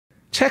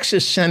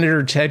Texas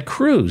Senator Ted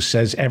Cruz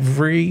says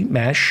every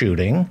mass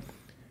shooting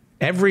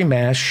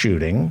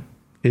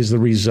is the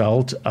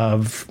result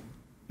of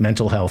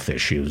mental health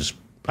issues,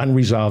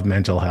 unresolved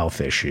mental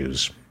health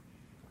issues.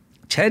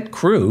 Ted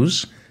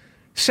Cruz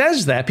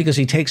says that because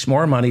he takes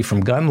more money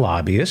from gun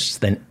lobbyists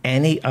than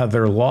any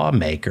other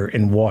lawmaker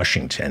in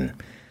Washington.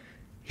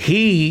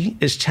 He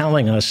is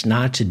telling us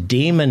not to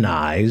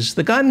demonize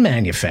the gun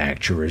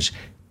manufacturers.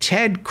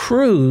 Ted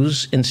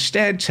Cruz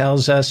instead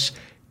tells us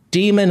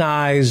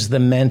demonize the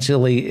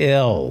mentally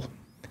ill.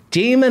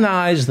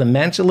 Demonize the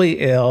mentally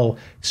ill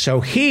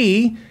so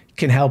he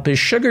can help his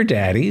sugar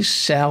daddies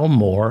sell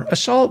more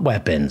assault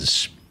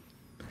weapons.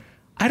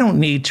 I don't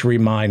need to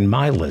remind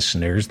my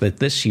listeners that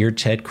this year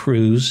Ted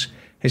Cruz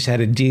has had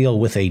to deal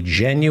with a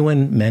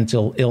genuine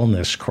mental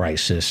illness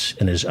crisis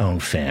in his own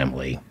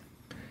family.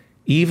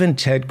 Even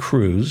Ted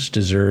Cruz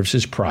deserves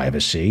his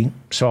privacy,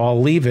 so I'll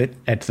leave it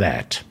at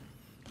that.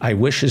 I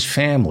wish his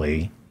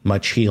family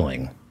much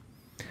healing.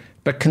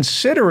 But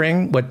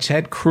considering what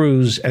Ted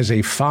Cruz as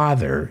a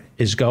father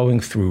is going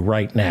through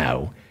right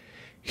now,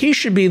 he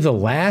should be the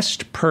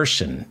last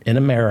person in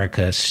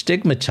America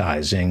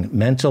stigmatizing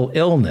mental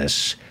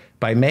illness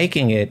by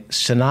making it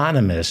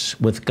synonymous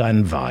with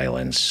gun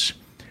violence.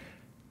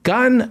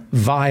 Gun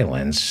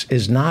violence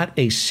is not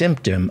a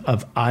symptom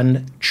of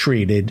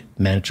untreated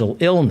mental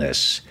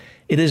illness.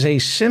 It is a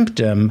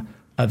symptom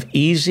of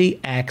easy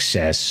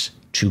access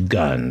to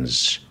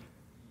guns,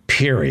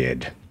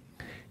 period.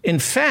 In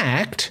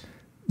fact,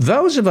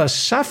 those of us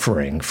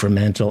suffering from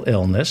mental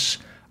illness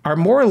are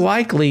more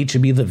likely to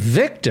be the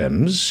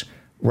victims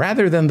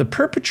rather than the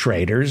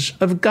perpetrators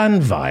of gun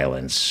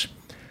violence.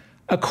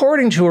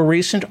 According to a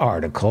recent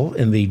article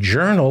in the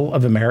Journal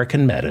of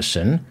American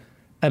Medicine,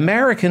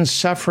 Americans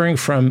suffering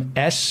from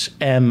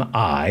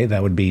SMI,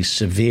 that would be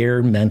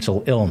severe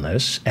mental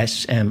illness,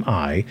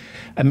 SMI,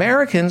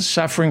 Americans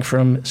suffering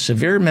from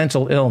severe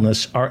mental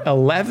illness are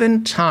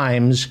 11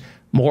 times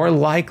more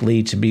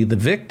likely to be the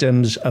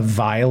victims of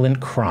violent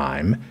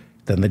crime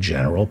than the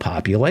general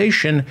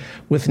population,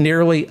 with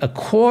nearly a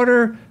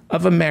quarter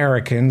of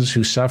Americans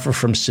who suffer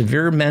from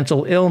severe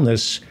mental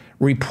illness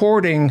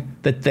reporting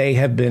that they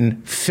have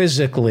been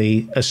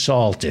physically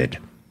assaulted.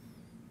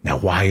 Now,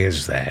 why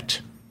is that?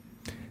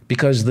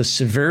 Because the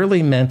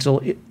severely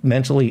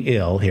mentally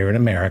ill here in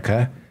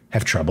America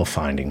have trouble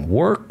finding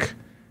work,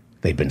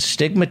 they've been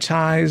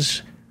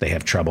stigmatized, they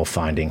have trouble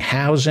finding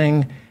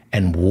housing,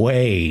 and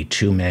way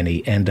too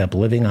many end up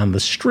living on the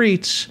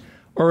streets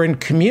or in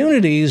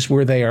communities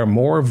where they are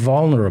more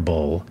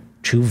vulnerable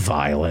to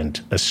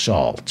violent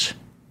assault.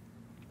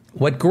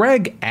 What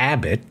Greg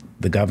Abbott,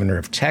 the governor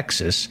of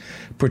Texas,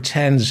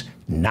 pretends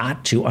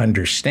not to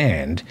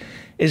understand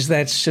is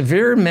that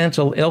severe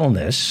mental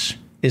illness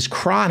is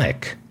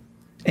chronic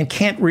and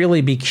can't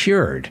really be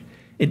cured.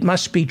 It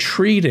must be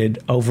treated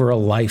over a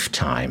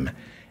lifetime,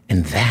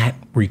 and that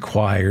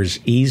requires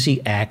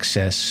easy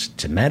access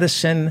to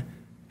medicine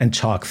and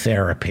talk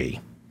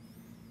therapy.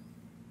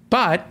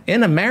 But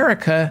in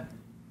America,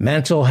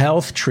 mental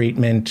health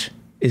treatment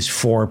is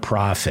for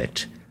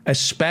profit,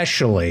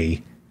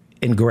 especially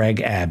in Greg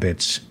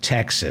Abbott's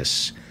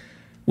Texas,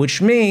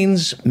 which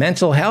means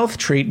mental health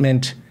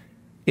treatment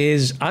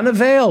is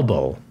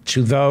unavailable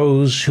to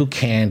those who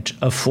can't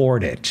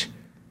afford it,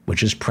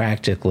 which is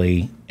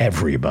practically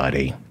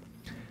everybody.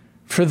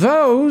 For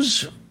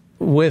those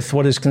with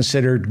what is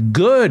considered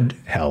good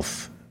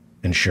health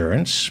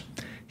insurance,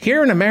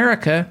 here in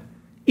America,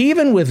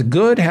 even with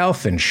good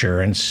health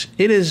insurance,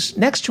 it is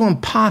next to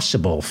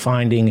impossible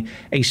finding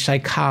a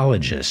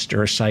psychologist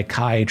or a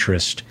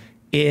psychiatrist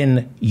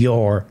in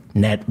your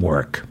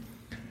network.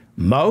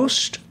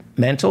 Most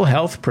mental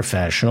health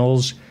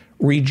professionals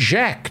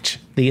reject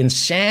the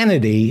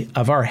insanity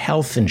of our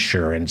health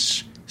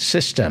insurance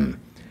system.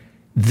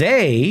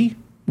 They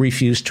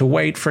refuse to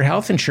wait for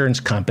health insurance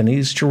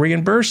companies to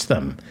reimburse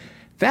them.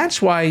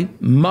 That's why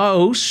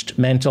most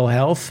mental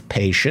health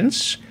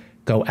patients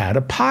go out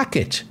of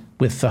pocket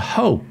with the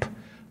hope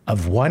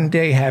of one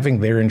day having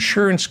their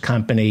insurance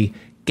company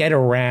get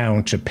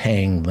around to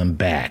paying them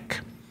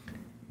back.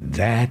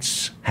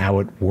 That's how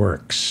it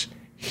works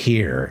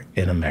here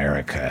in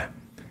America.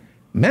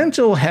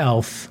 Mental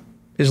health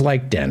is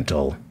like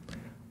dental.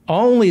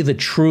 Only the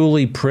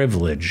truly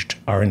privileged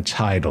are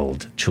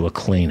entitled to a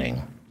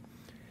cleaning.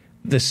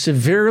 The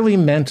severely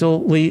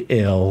mentally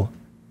ill,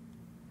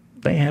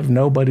 they have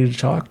nobody to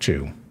talk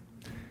to.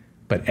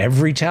 But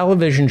every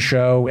television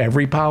show,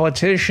 every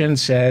politician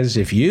says,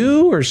 if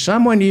you or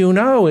someone you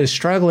know is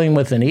struggling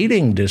with an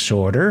eating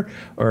disorder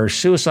or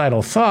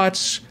suicidal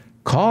thoughts,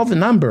 call the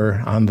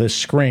number on the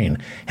screen.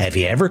 Have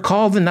you ever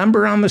called the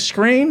number on the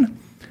screen?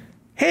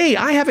 Hey,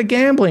 I have a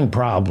gambling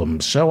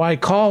problem, so I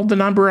called the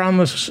number on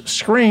the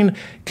screen.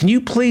 Can you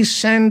please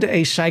send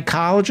a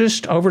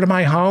psychologist over to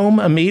my home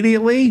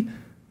immediately?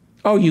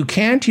 Oh, you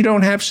can't? You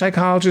don't have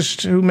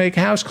psychologists who make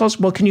house calls?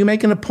 Well, can you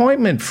make an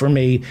appointment for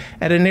me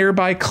at a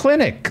nearby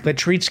clinic that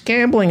treats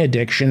gambling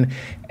addiction?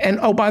 And,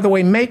 oh, by the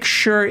way, make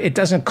sure it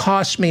doesn't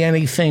cost me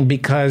anything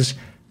because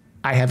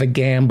I have a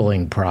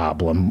gambling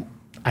problem.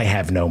 I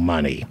have no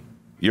money.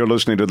 You're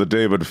listening to The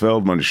David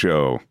Feldman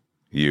Show.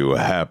 You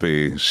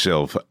happy,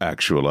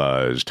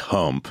 self-actualized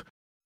hump.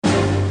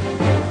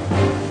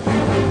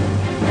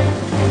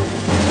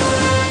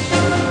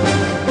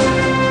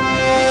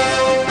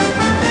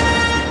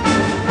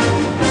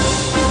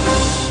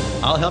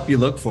 I'll help you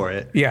look for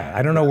it. Yeah,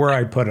 I don't know where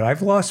I put it.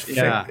 I've lost faith.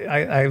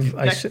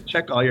 Yeah.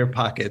 Check all your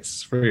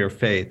pockets for your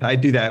faith. I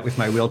do that with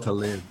my will to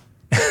live.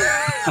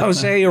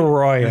 Jose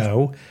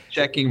Arroyo.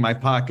 Checking my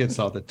pockets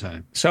all the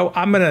time. So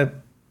I'm going to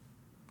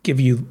I'm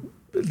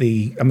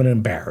going to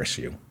embarrass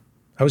you.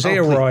 Jose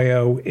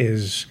Arroyo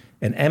is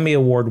an Emmy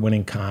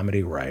Award-winning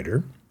comedy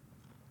writer.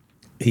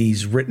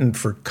 He's written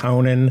for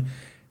Conan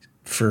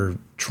for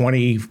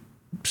 20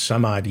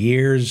 some odd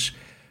years.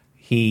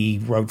 He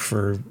wrote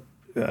for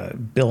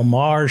Bill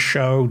Maher's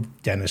show,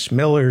 Dennis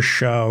Miller's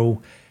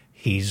show.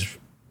 He's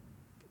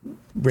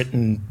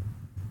written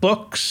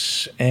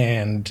books,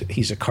 and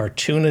he's a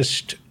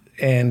cartoonist,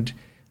 and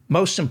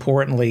most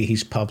importantly,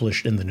 he's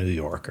published in The New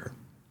Yorker.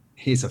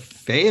 He's a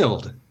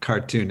failed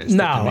cartoonist.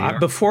 No,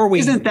 before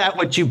we... Isn't that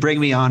what you bring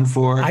me on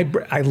for, I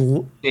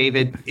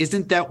David?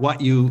 Isn't that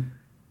what you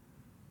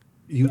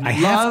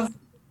love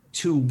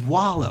to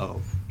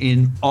wallow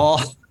in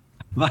all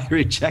my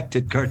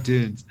rejected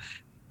cartoons?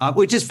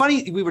 Which is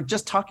funny. We were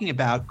just talking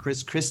about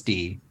Chris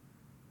Christie,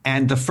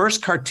 and the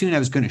first cartoon I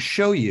was going to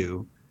show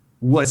you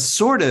was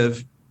sort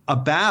of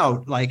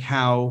about like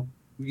how,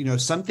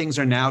 some things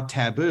are now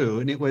taboo.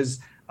 And it was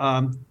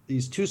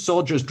these two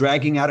soldiers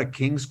dragging out a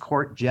King's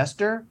Court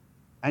jester.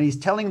 And he's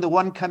telling the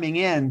one coming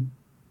in,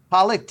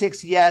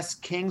 politics, yes,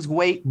 kings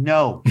wait,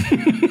 no.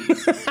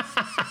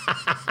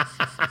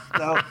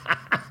 So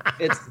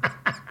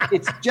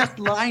it's just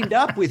lined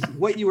up with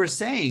what you were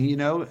saying,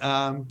 No,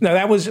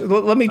 that was,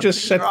 let me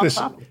just set this.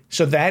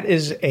 So that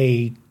is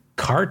a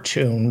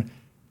cartoon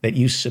that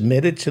you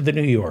submitted to The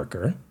New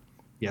Yorker.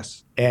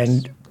 Yes.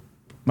 And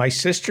my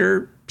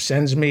sister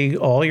sends me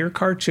all your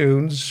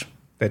cartoons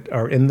that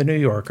are in The New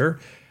Yorker,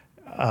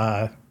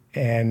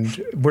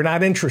 and we're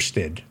not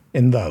interested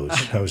in those,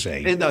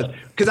 Jose. In those,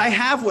 because I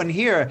have one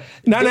here.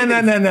 No.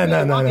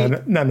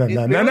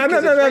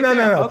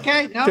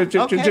 Okay,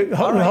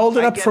 hold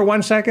it up for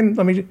 1 second.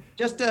 Let me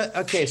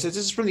okay. So this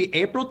is from the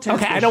April 10th.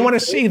 Okay, I don't want to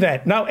see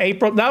that. No,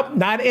 April. Nope,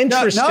 not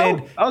interested.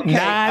 No. Okay,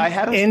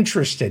 not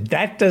interested.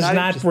 That does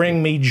not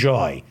bring me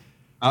joy.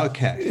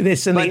 Okay,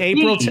 it's in the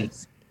April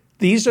 10th.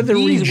 These are the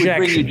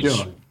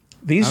rejections.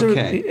 These are.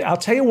 I'll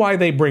tell you why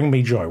they bring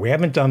me joy. We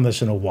haven't done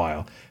this in a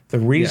while. The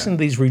reason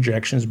these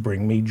rejections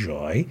bring me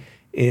joy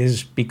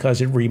is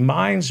because it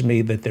reminds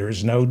me that there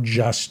is no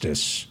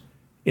justice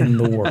in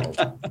the world.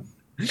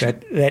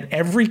 that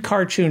every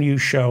cartoon you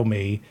show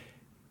me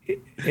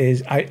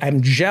is,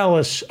 I'm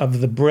jealous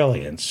of the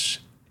brilliance.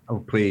 Oh,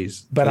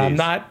 please. But I'm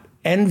not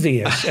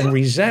envious and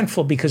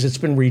resentful because it's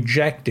been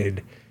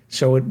rejected.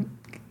 So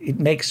it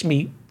makes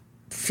me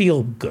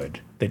feel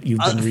good that you've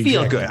been rejected.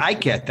 Feel good. I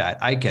get that.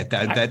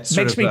 That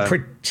makes me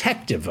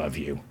protective of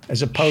you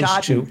as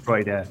opposed to...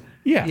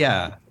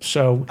 Yeah.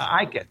 So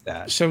I get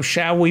that. So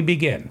shall we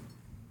begin?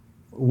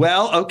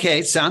 Well,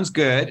 okay, sounds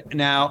good.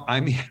 Now, I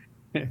mean,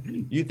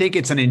 you think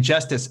it's an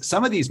injustice.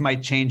 Some of these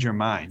might change your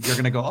mind. You're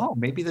going to go, oh,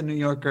 maybe the New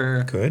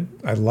Yorker. Good.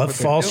 I love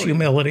false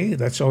humility.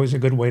 That's always a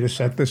good way to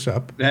set this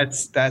up.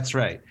 That's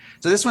right.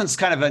 So this one's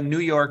kind of a New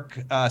York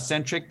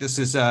centric. This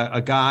is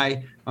a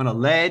guy on a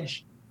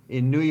ledge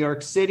in New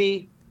York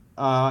City.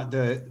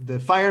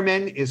 The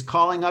fireman is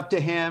calling up to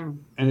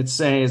him, and it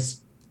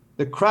says,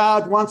 "The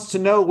crowd wants to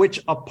know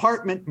which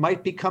apartment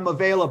might become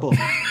available."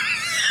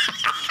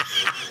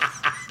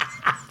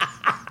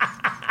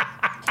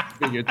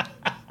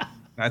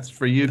 That's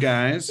for you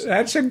guys.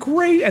 That's a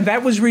great, and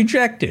that was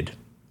rejected.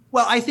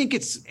 Well, I think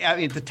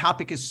the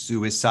topic is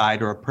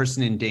suicide or a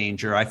person in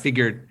danger. I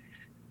figured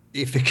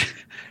if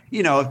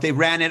they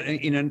ran it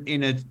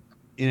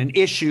in an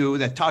issue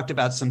that talked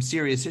about some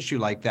serious issue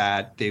like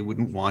that, they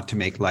wouldn't want to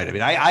make light of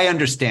it. I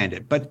understand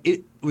it, but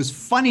it was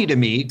funny to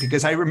me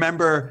because I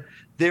remember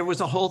there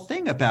was a whole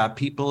thing about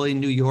people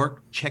in New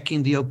York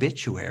checking the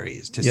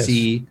obituaries to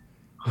see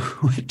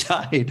who had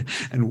died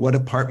and what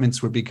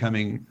apartments were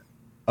becoming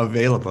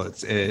available.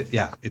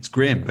 It's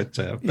grim, but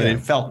it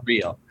felt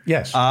real.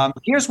 Yes.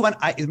 Here's one.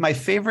 My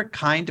favorite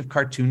kind of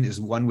cartoon is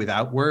one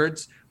without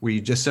words, where you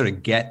just sort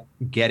of get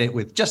it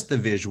with just the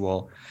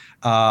visual.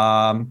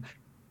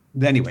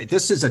 Anyway,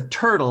 this is a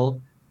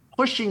turtle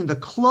pushing the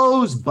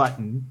close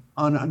button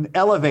on an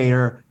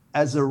elevator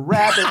as a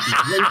rabbit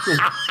races.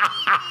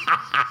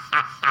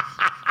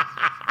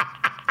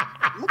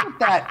 Look at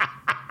that.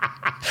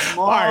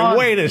 All right,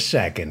 wait a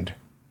second.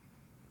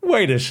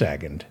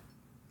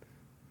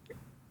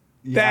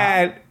 Yeah.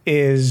 That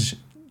is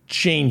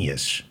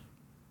genius.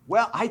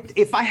 Well,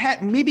 if I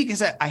had, maybe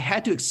because I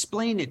had to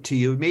explain it to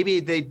you, maybe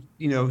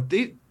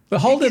But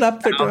hold it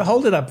up there.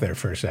 Hold it up there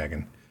for a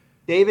second.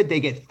 David, they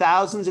get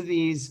thousands of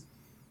these.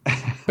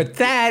 But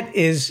that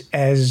is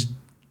as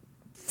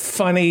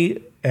funny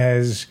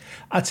as,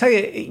 I'll tell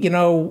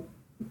you,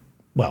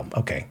 well,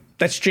 okay,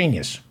 that's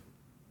genius.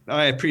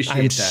 I appreciate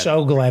that. I'm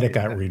so glad it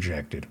got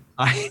rejected.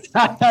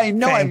 I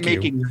know I'm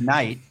making your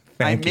night.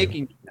 Thank you.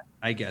 making.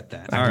 I get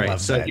that. I All right.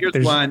 love So that. here's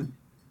There's- one.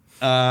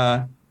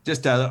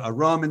 Just a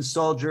Roman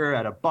soldier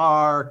at a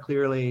bar,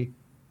 clearly,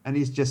 and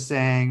he's just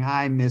saying,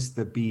 "I miss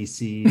the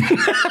BC."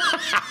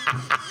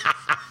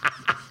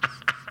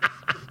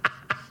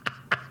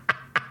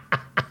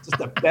 Just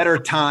a better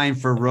time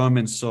for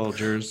Roman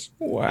soldiers.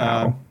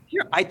 Wow.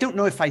 Here, I don't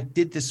know if I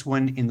did this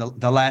one in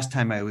the last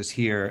time I was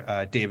here,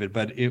 David,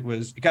 but it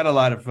got a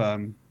lot of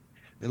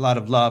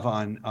love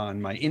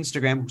on my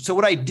Instagram. So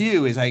what I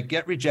do is I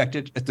get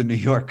rejected at the New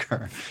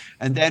Yorker,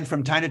 and then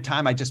from time to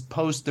time I just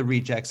post the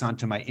rejects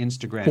onto my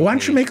Instagram. Well, why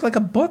don't you page. make like a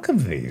book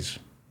of these?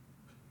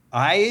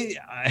 I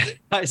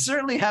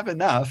certainly have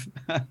enough.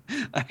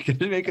 I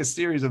could make a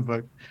series of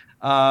books.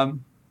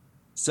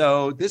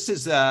 So this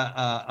is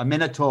a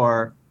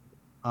Minotaur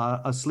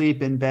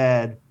asleep in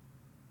bed,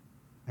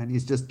 and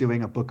he's just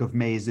doing a book of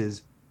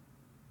mazes.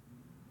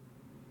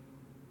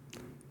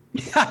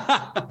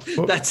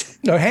 That's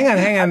No,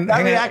 hang on.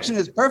 that reaction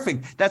is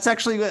perfect. That's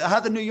actually how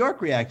the New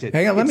York reacted.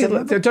 Hang on, It's a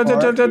Minotaur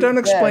don't in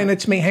explain bed. it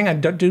to me. Hang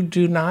on,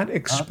 do not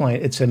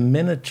explain. It's a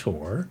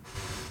Minotaur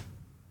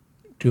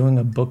doing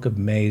a book of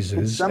Can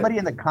mazes. somebody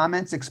in the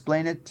comments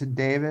explain it to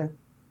David?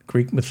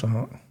 Greek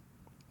mythology,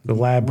 the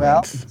Well,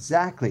 labyrinth.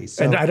 exactly.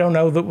 So And I don't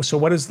know. So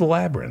what is the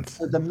labyrinth?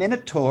 the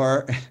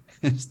Minotaur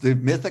is the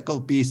mythical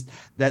beast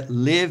that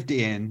lived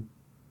in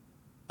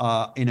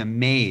a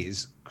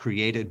maze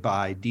created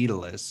by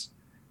Daedalus,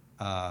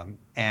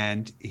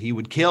 and he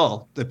would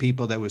kill the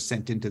people that was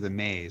sent into the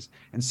maze.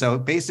 And so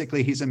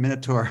basically, he's a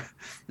Minotaur,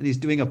 and he's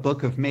doing a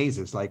book of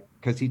mazes, like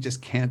because he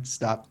just can't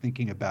stop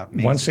thinking about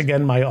mazes. Once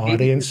again, my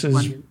audience this is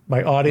one-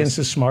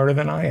 smarter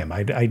than I am.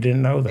 I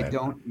didn't know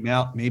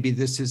that. Maybe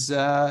this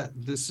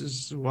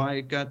is why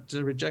it got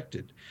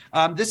rejected.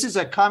 This is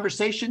a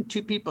conversation,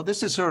 two people.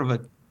 This is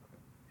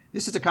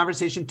a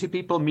conversation, two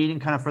people meeting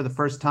kind of for the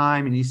first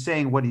time, and he's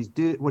saying what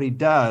he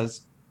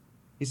does.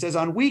 He says,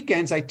 on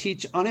weekends, I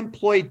teach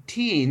unemployed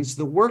teens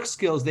the work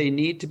skills they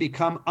need to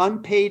become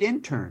unpaid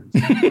interns.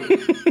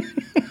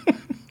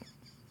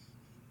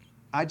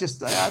 I thought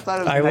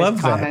it was a love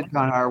nice that. comment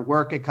on our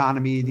work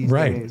economy these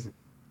Right. days.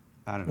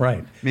 I don't know.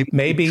 Right. Maybe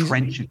Maybe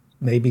trenchant.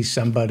 maybe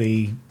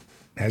somebody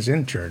has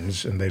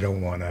interns and they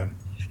don't want to.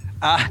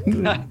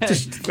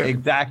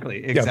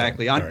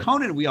 Exactly. All On right.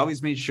 Conan, we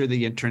always made sure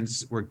the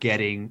interns were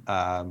getting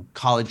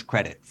college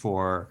credit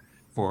for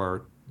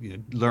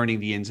learning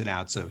the ins and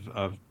outs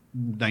of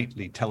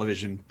nightly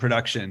television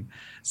production.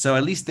 So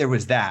at least there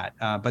was that.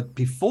 But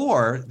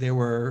before, there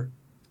were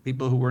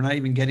people who were not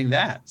even getting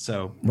that.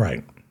 So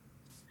Right.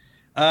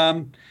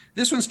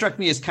 this one struck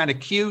me as kind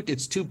of cute.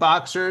 It's two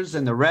boxers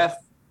and the ref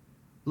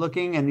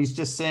looking, and he's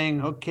just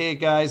saying, "Okay,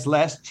 guys,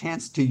 last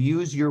chance to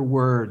use your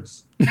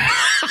words."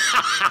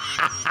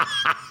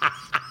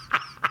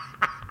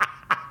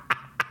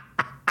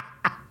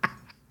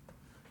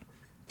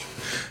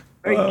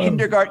 Very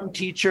kindergarten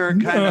teacher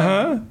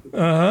kind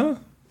of.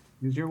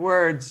 Use your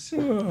words.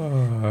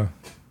 All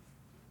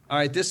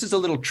right, this is a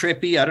little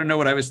trippy. I don't know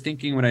what I was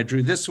thinking when I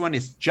drew this one.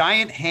 It's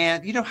giant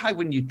hand. You know how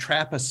when you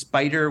trap a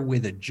spider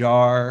with a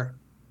jar?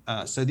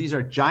 So these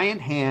are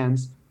giant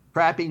hands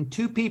trapping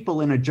two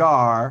people in a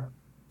jar,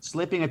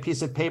 slipping a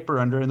piece of paper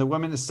under, and the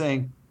woman is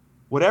saying,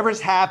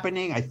 "Whatever's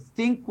happening, I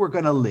think we're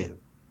going to live."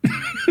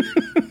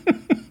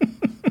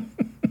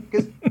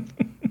 Because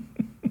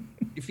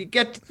if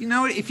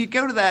you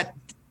go to that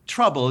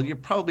trouble, you're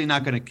probably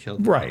not going to kill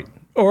them. Right.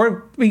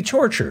 Or be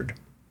tortured.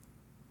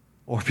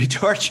 Or be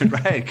tortured,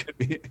 right? Could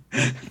be.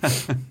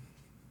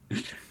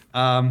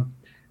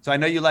 So I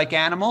know you like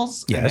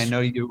animals, and Yes. I know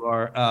you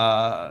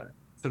are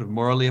sort of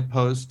morally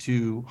opposed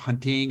to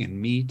hunting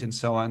and meat and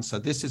so on. So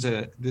you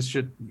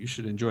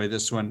should enjoy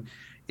this one.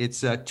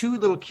 It's two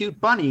little cute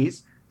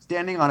bunnies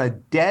standing on a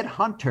dead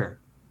hunter,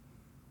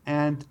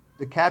 and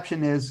the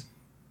caption is,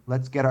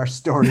 "Let's get our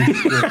story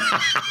straight."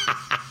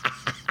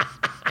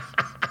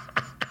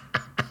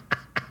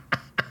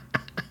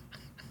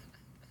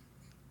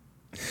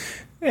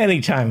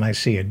 Anytime I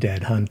see a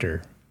dead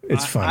hunter,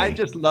 it's funny. I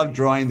just love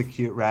drawing the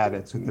cute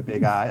rabbits with the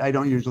big eye. I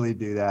don't usually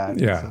do that.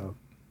 Yeah. So.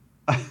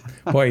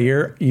 Boy,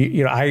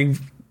 you know,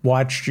 I've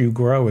watched you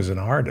grow as an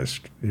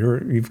artist.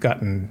 You've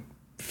gotten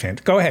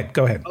fantastic.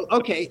 Go ahead.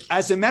 Okay.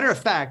 As a matter of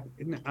fact,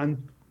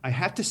 I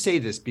have to say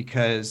this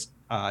because,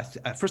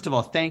 first of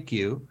all, thank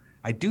you.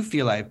 I do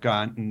feel I've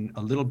gotten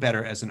a little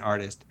better as an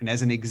artist. And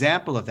as an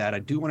example of that, I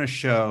do want to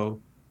show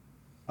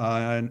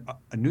a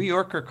New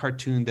Yorker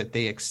cartoon that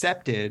they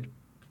accepted.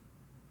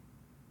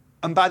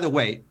 And by the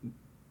way,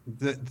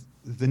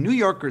 the New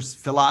Yorker's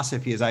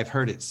philosophy, as I've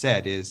heard it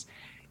said, is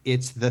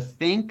it's the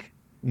think,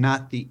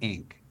 not the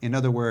ink. In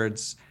other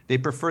words, they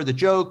prefer the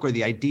joke or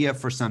the idea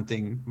for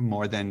something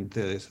more than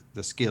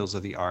the skills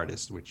of the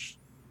artist, which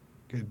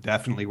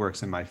definitely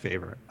works in my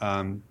favor.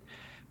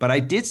 But I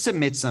did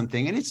submit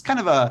something, and it's kind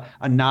of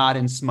a nod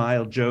and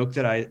smile joke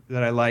that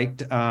I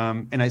liked,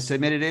 and I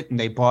submitted it, and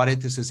they bought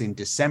it. This is in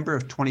December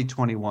of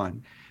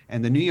 2021.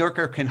 And the New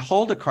Yorker can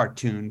hold a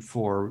cartoon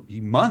for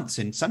months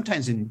and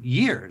sometimes in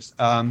years.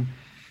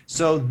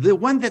 So the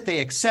one that they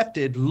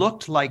accepted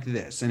looked like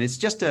this. And it's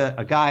just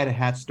a guy at a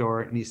hat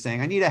store, and he's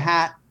saying, I need a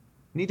hat.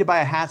 I need to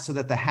buy a hat so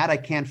that the hat I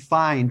can't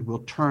find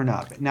will turn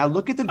up. Now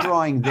look at the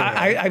drawing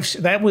there.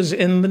 That was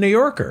in the New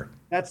Yorker.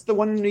 That's the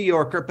one in the New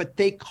Yorker. But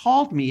they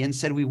called me and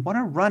said, we want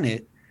to run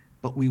it,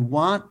 but we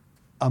want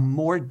a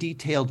more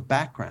detailed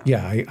background.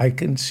 Yeah, I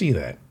can see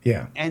that.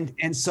 Yeah.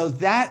 And so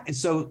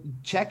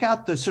check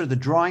out the sort of the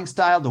drawing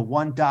style, the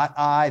one dot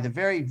eye, the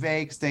very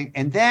vague thing.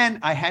 And then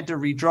I had to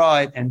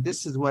redraw it. And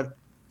this is what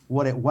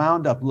it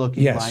wound up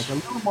looking like. A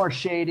little more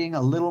shading,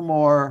 a little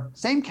more,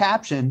 same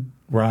caption,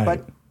 right?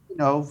 But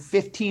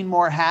 15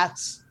 more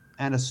hats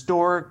and a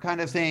store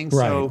kind of thing.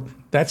 Right. So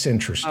that's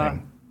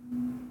interesting.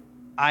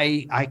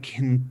 I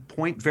can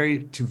point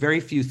to very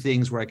few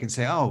things where I can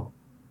say, oh,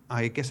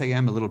 I guess I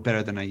am a little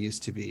better than I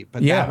used to be.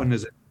 But that one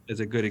is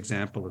a good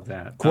example of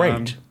that.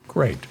 Great.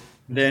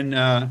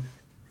 Then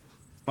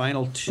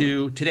final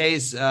two.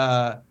 Today's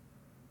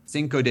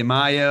Cinco de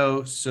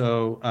Mayo.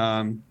 So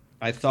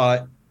I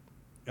thought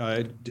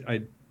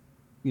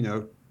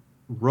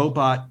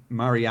robot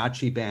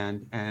mariachi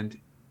band, and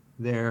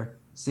they're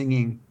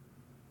singing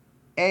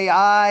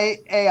AI,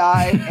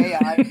 AI,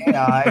 AI,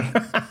 AI.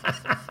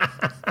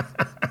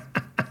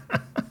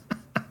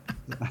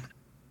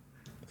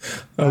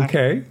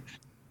 Okay.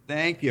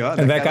 Thank you.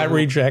 And that got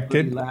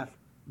rejected.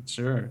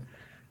 Sure.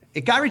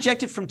 It got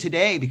rejected from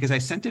today because I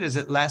sent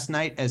it last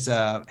night as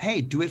a, hey,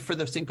 do it for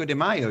the Cinco de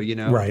Mayo,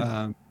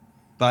 Right.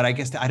 But I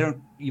guess I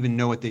don't even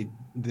know what they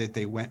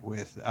went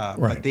with. Right.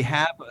 But they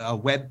have a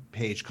web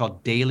page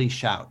called Daily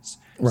Shouts.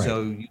 Right.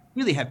 So you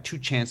really have two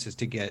chances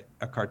to get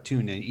a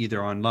cartoon,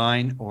 either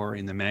online or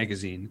in the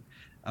magazine.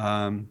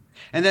 And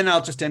then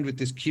I'll just end with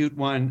this cute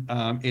one.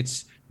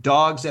 It's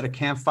dogs at a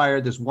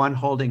campfire. There's one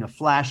holding a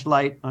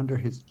flashlight under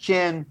his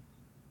chin.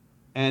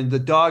 And the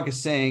dog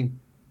is saying,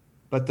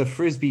 but the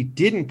Frisbee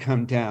didn't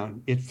come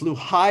down. It flew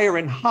higher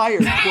and higher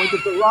toward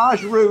the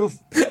garage roof.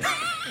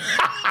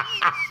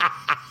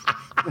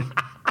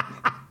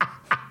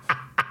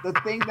 The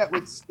thing that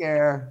would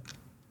scare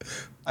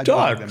a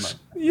dogs.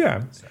 Dog.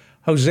 Yeah.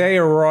 Jose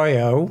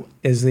Arroyo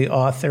is the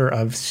author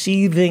of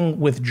Seething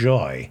with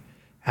Joy.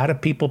 How do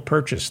people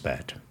purchase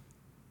that?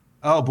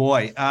 Oh,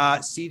 boy.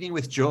 Seething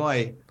with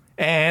Joy.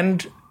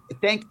 And I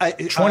think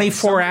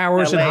 24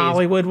 hours in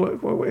Hollywood.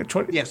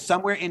 Yes,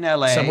 somewhere in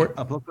LA.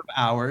 A Book of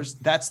Hours.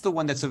 That's the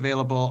one that's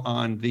available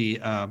on the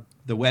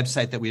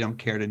website that we don't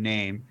care to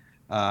name.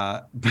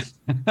 But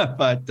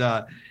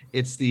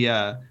it's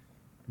the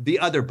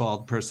other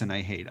bald person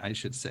I hate, I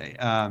should say.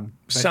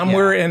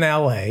 Somewhere in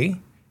LA.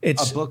 A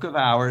Book of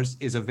Hours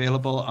is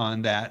available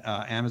on that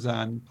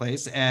Amazon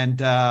place.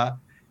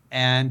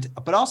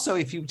 But also,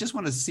 if you just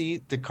want to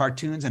see the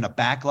cartoons and a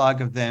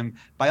backlog of them,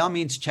 by all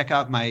means, check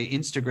out my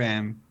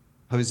Instagram,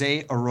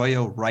 Jose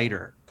Arroyo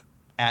Writer,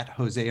 at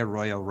Jose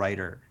Arroyo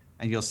Writer,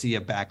 and you'll see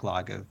a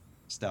backlog of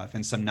stuff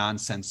and some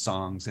nonsense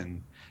songs.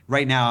 And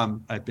right now,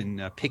 I've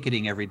been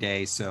picketing every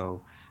day,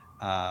 so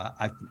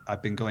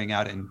I've been going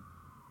out and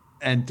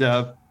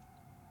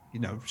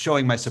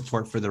showing my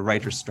support for the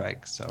writer's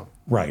strike. So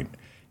right,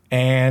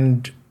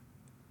 and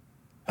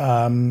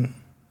how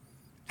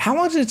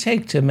long does it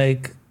take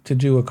to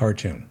do a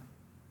cartoon?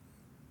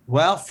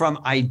 Well,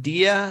 from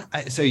idea,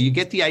 so you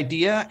get the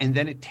idea, and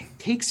then it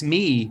takes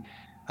me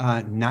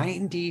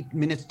 90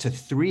 minutes to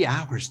 3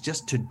 hours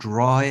just to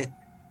draw it,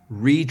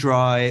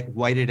 redraw it,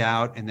 white it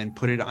out, and then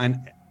put it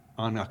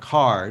on a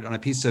card, on a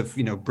piece of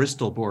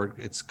Bristol board.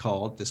 It's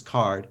called this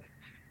card.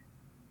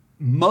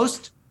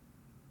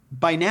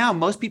 By now,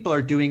 most people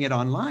are doing it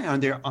online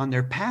on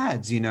their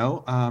pads,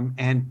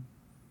 and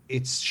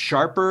it's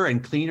sharper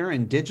and cleaner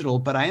and digital.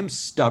 But I am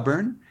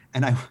stubborn.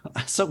 And I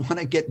also want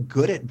to get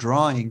good at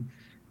drawing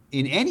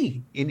in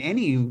any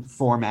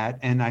format.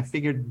 And I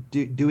figured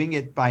doing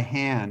it by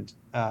hand,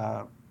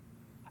 I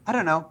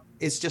don't know,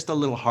 it's just a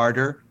little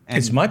harder. And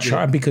it's much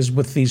harder because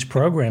with these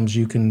programs,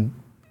 you can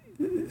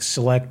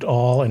select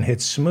all and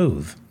hit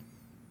smooth.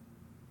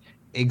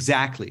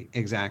 Exactly.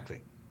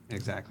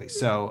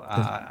 So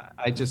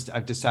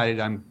I've decided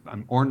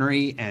I'm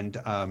ornery and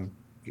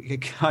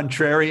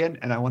contrarian,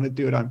 and I want to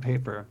do it on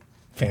paper.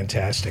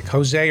 Fantastic.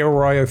 Jose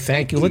Arroyo,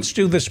 thank you. Let's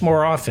do this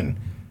more often.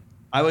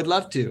 I would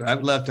love to. I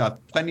would love to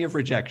have plenty of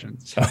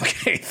rejections.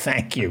 Okay,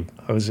 thank you,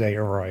 Jose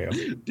Arroyo.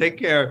 Take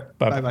care.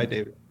 Bye-bye,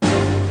 David.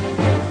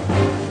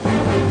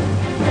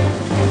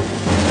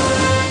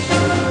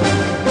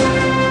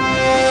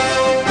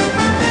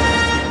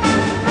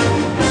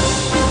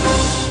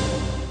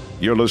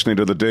 You're listening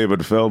to The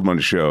David Feldman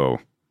Show.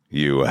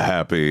 You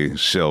happy,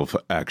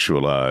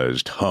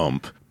 self-actualized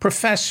hump.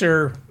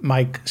 Professor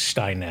Mike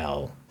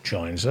Steinel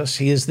joins us.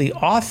 He is the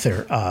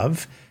author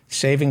of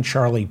Saving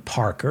Charlie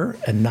Parker,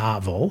 a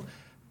novel.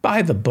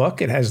 By the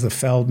book, it has the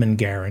Feldman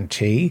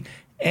Guarantee,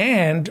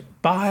 and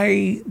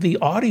by the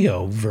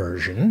audio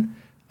version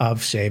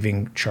of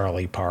Saving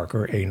Charlie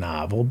Parker, a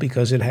novel,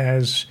 because it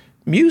has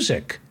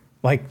music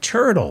like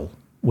Turtle,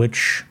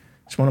 which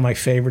is one of my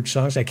favorite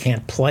songs. I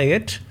can't play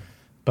it,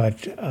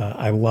 but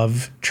I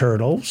love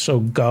Turtle. So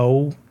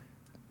go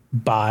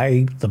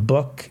buy the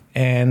book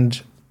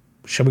and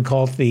shall we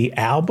call it the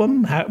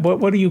album?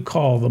 What do you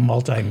call the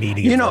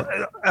multimedia? You know,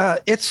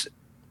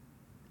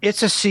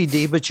 it's a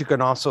CD, but you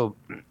can also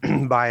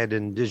buy it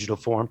in digital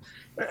form.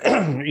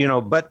 You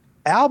know, but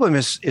album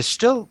is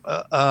still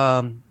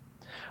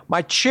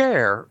my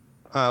chair.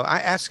 I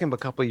asked him a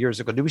couple of years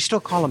ago, do we still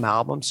call them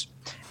albums?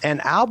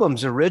 And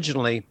albums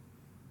originally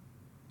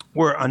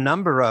were a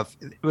number of,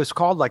 it was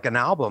called like an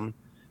album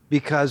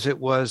because it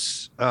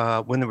was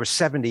when there were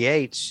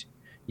 78s,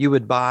 you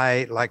would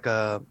buy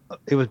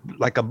it was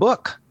like a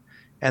book.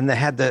 And they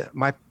had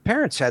my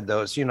parents had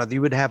those, you know,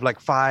 you would have like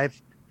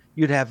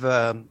you'd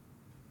have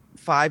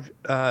 5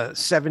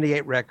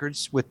 78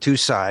 records with 2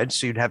 sides.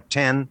 So you'd have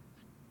 10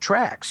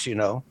 tracks, you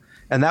know,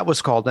 and that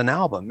was called an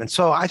album. And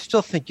so I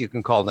still think you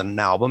can call it an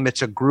album.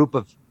 It's a group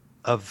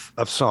of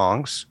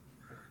songs.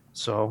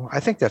 So I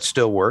think that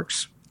still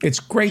works. It's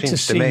great to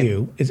see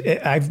you.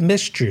 I've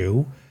missed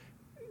you.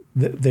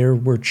 There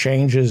were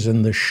changes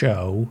in the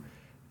show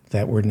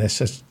that were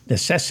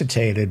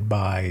necessitated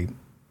by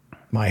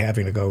my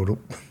having to go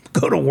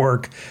to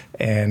work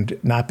and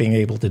not being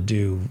able to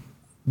do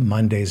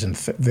Mondays and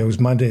those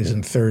Mondays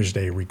and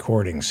Thursday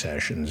recording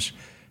sessions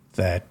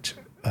that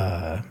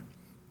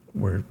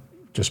were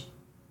just,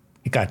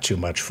 it got too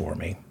much for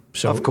me.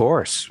 So of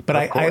course, but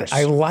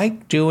I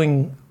like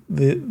doing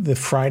the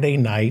Friday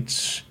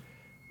nights.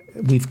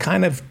 We've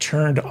kind of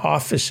turned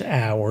office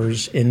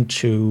hours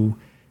into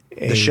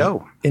the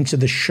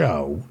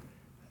show.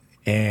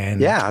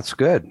 And yeah, it's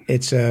good.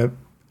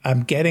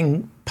 I'm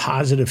getting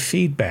positive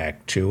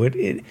feedback to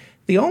it.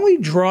 The only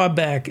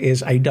drawback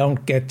is I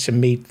don't get to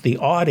meet the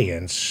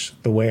audience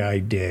the way I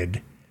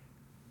did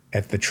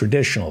at the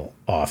traditional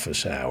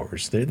office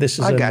hours. This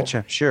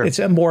is Sure. It's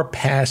a more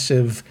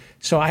passive,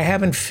 so I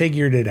haven't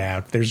figured it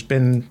out. There's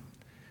been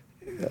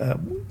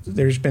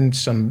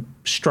some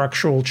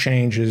structural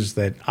changes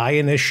that I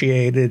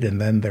initiated, and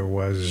then there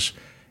was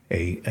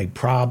a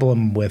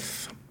problem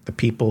with the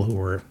people who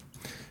were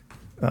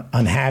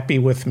unhappy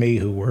with me,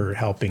 who were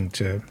helping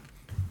to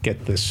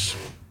get this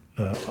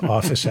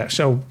office.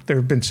 So there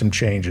have been some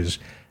changes.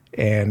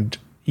 And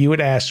you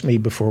had asked me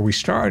before we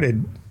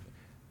started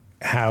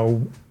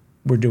how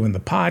we're doing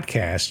the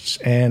podcasts.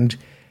 And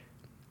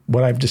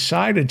what I've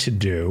decided to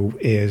do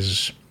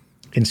is,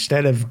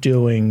 instead of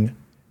doing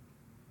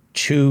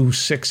 2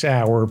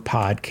 6-hour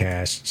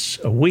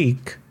podcasts a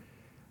week,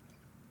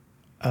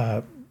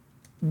 I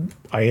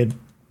had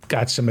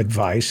got some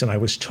advice, and I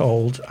was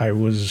told I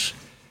was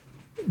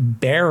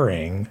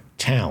bearing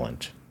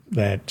talent,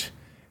 that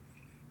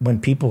when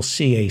people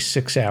see a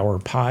 6-hour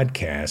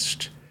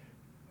podcast,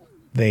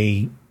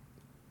 they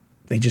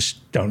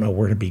just don't know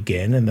where to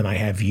begin. And then I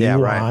have you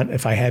on.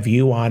 If I have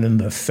you on in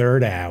the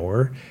 3rd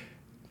hour,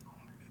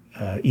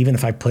 even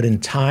if I put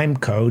in time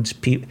codes,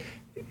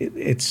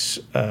 it's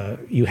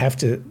you have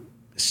to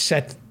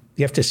set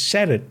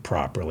it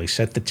properly,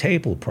 set the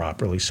table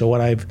properly. So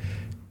what I've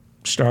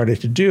started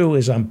to do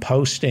is I'm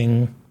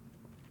posting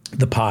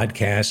the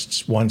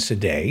podcasts once a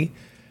day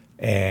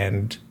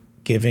and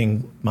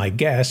giving my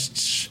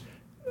guests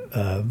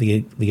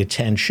the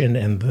attention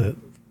and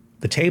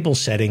the table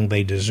setting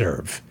they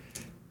deserve.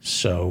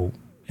 So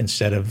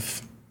instead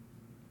of,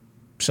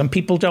 some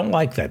people don't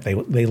like that.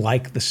 They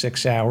like the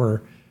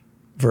 6-hour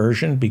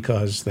version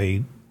because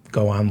they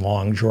go on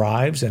long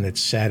drives and it's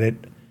set it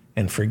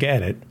and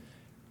forget it.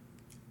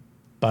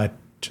 But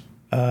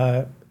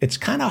it's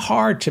kind of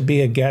hard to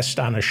be a guest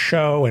on a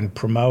show and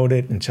promote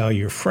it and tell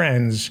your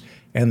friends,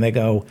 and they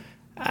go,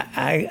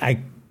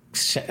 I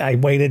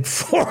waited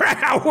 4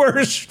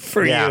 hours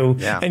for you,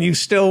 and you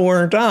still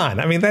weren't on.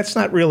 I mean, that's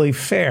not really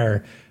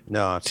fair.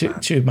 No,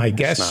 to my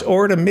guests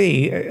or to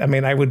me. I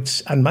mean, I would,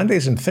 on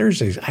Mondays and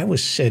Thursdays, I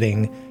was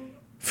sitting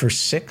for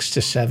 6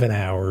 to 7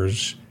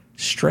 hours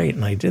straight,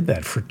 and I did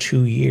that for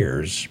 2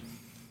 years.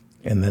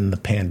 And then the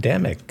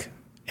pandemic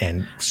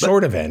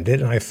sort of ended,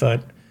 and I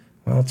thought,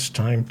 well, it's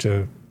time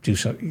to do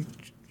something.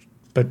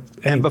 But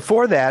and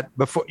before that,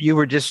 before you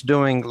were just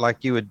doing,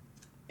 like, you would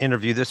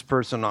interview this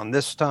person on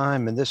this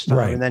time and this time,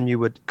 right, and then you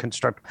would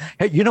construct.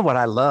 Hey, you know what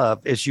I love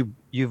is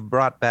you've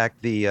brought back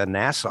the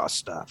NASA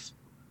stuff.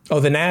 Oh,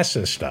 the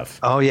NASA stuff.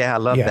 Oh yeah, I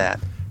love that.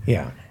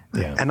 Yeah.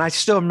 And I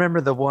still remember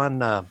the one.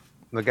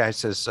 The guy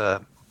says,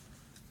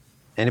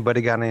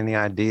 "Anybody got any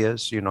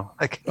ideas?" You know.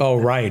 Like, oh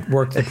right,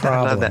 work the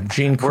problem.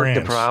 Gene Kranz.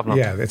 Work the problem.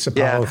 Yeah, it's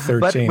Apollo 13.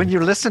 But when you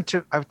listen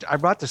to, I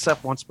brought this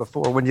up once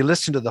before. When you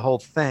listen to the whole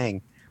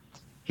thing,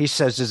 he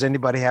says, "Does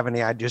anybody have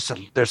any ideas?" So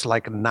there's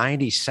like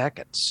 90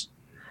 seconds.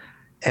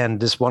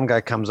 And this one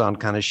guy comes on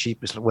kind of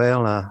sheepish.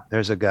 Well,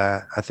 there's a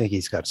guy. I think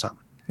he's got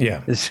something.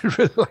 Yeah. It's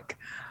really like,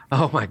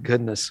 oh my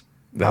goodness.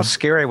 How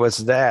scary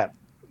was that?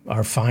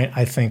 I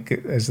think,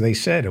 as they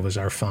said, it was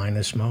our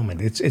finest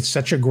moment. It's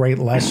such a great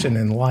lesson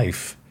in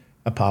life,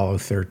 Apollo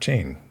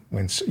 13.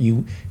 When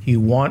you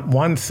want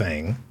one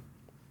thing,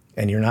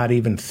 and you're not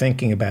even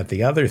thinking about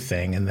the other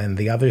thing, and then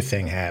the other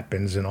thing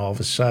happens, and all of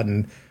a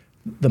sudden,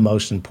 the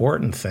most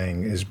important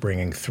thing is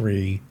bringing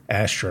 3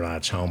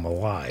 astronauts home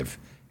alive,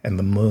 and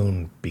the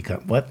moon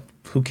become what?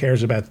 Who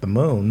cares about the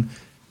moon?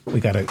 We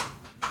got to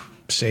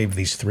save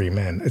these 3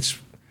 men.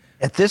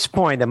 At this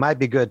point, it might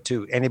be good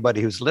to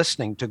anybody who's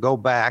listening to go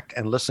back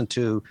and listen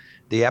to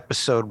the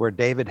episode where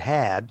David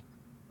had,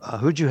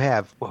 who'd you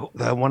have?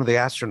 One of the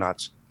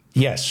astronauts.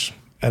 Yes,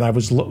 and I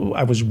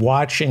was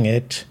watching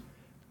it.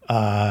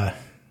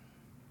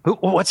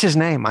 What's his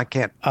name? I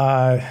can't.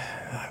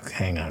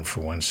 Hang on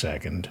for 1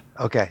 second.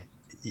 Okay,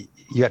 you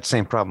got the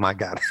same problem I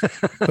got.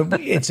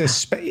 But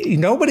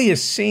nobody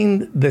has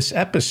seen this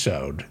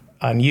episode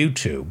on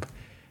YouTube.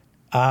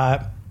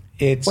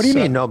 What do you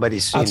mean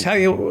nobody's seen I'll tell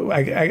you,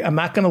 I'm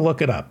not going to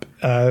look it up.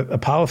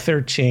 Apollo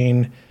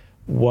 13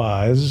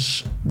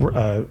 was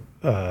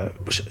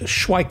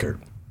Schweiker.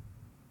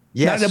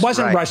 Yes, no, it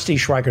wasn't right. Rusty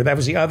Schweiker. That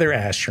was the other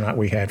astronaut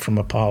we had from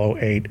Apollo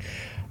 8.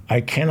 I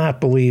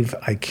cannot believe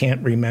I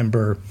can't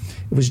remember.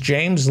 It was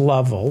James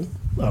Lovell.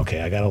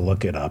 Okay, I got to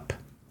look it up.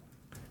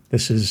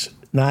 This is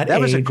not. That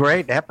was a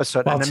great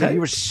episode. Well, and I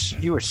mean,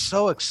 you were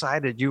so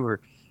excited. You were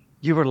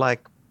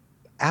like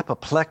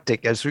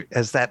apoplectic as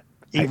that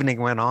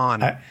evening went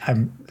on.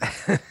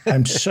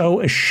 I'm so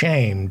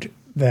ashamed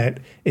that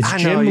it's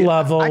Jim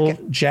Lovell,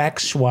 Jack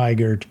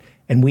Swigert,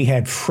 and we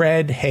had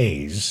Fred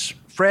Hayes.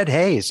 Fred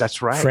Hayes,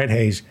 that's right. Fred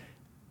Hayes.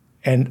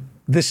 And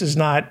this is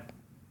not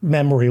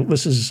memory.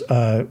 This is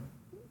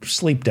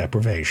sleep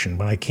deprivation.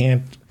 When I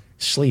can't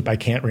sleep, I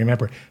can't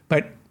remember.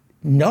 But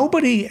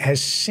nobody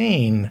has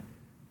seen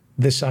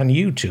this on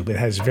YouTube. It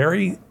has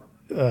very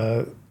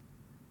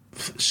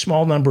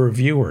small number of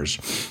viewers.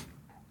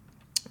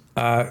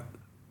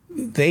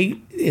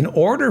 In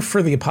order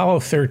for the Apollo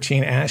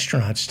 13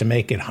 astronauts to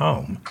make it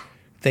home,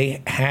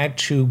 they had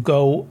to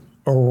go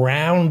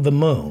around the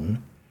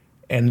moon,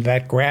 and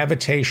that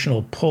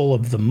gravitational pull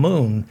of the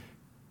moon,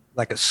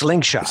 like a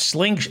slingshot,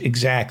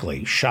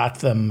 exactly, shot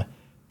them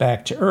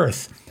back to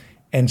Earth.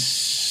 And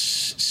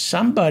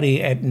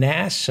somebody at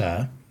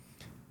NASA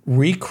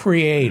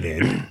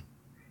recreated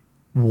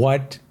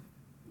what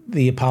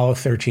the Apollo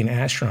 13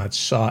 astronauts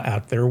saw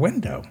out their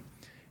window.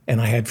 And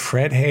I had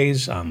Fred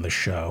Hayes on the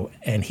show,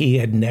 and he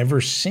had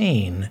never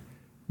seen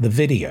the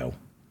video.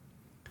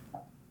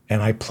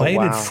 And I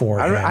played it for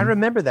him. I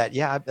remember that.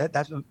 Yeah,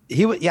 that's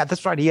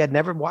right. He had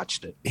never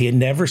watched it. He had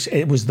never.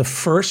 It was the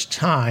first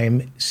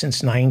time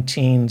since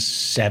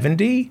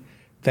 1970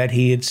 that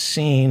he had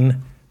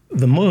seen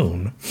the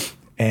moon,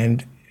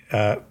 and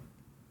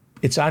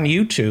it's on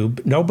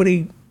YouTube.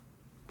 Nobody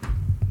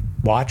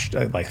watched.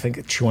 I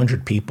think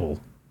 200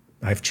 people.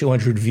 I have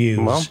 200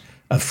 views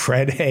of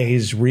Fred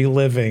Hayes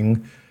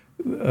reliving.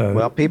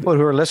 People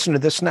who are listening to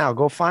this now,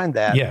 go find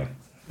that. Yeah,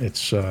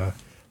 it's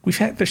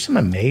there's some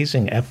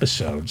amazing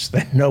episodes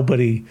that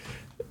nobody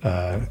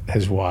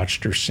has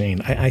watched or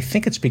seen. I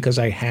think it's because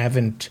I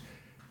haven't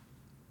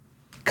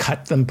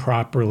cut them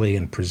properly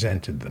and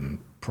presented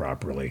them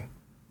properly.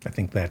 I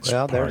think that's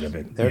part of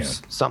it.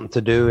 There's something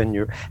to do in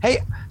your. Hey,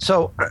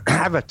 so I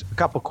have a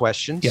couple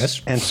questions.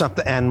 Yes, and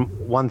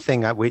one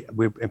thing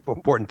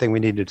important thing we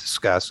need to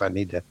discuss.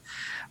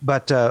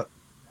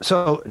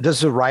 So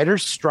does the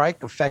writers'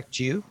 strike affect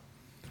you?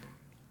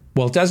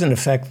 Well, it doesn't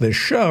affect the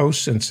show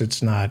since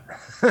it's not.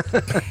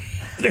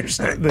 There's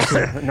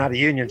not a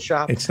union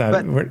shop. It's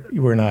not.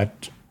 We're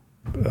not.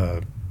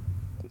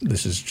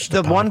 This is just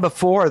the one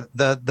before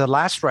the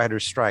last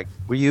writers' strike.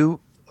 Were you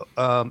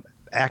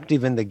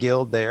active in the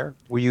guild there?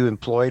 Were you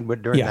employed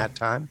during that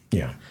time?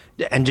 Yeah.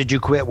 And did you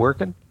quit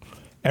working?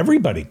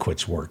 Everybody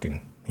quits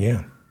working.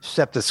 Yeah.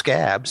 Except the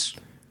scabs.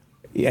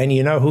 And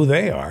you know who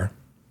they are.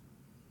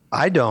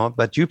 I don't,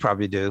 but you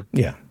probably do.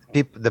 Yeah.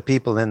 The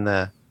people in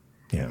the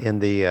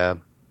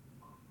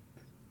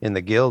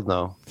guild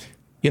know.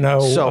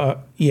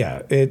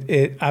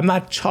 I'm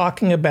not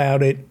talking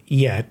about it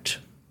yet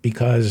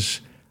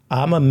because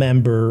I'm a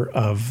member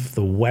of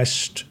the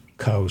West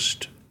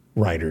Coast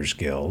Writers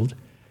Guild.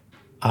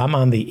 I'm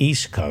on the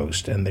East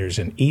Coast, and there's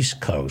an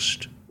East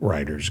Coast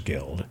Writers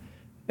Guild,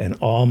 and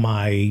all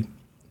my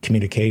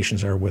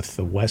communications are with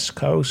the West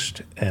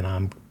Coast, and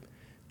I'm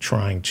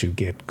trying to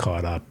get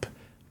caught up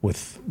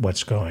with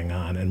what's going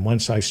on. And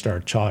once I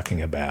start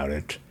talking about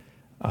it,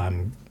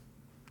 I'm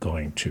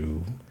going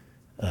to,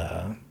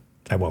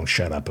 I won't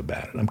shut up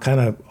about it. I'm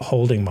kind of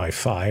holding my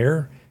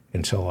fire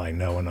until I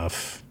know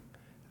enough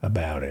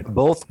about it.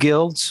 Both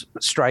guilds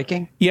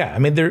striking? Yeah, I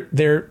mean,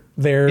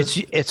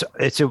 it's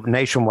a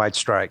nationwide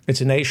strike.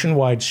 It's a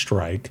nationwide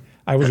strike.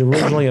 I was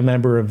originally a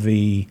member of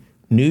the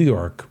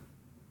the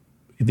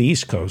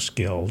East Coast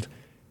Guild.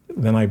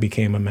 Then I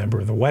became a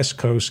member of the West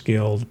Coast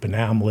Guild, but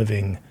now I'm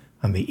living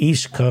on the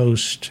East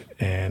Coast,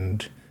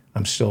 and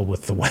I'm still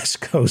with the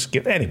West Coast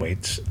Guild. Anyway,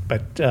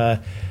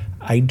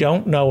 I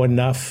don't know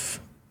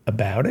enough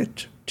about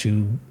it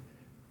to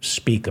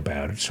speak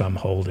about it, so I'm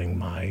holding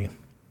my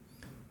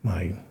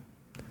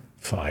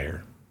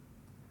fire.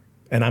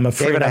 And I'm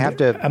afraid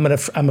David,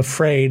 I'm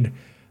afraid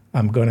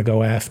I'm going to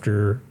go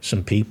after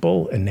some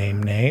people and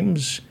name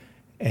names,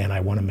 and I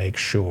want to make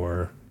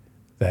sure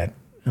that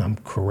I'm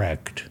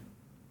correct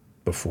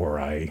before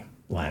I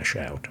lash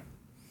out.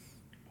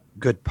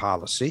 Good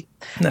policy.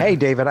 No. Hey,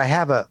 David, I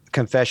have a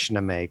confession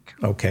to make.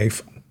 Okay,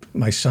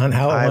 my son.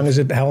 How long has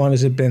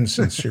it been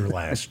since your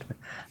last?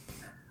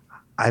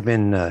 I've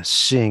been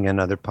seeing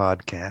another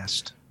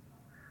podcast.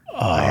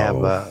 I have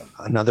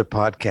another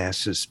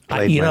podcast has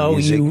played You my know,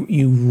 music.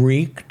 you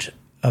reeked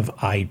of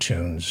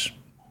iTunes.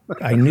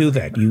 I knew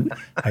that.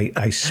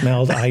 I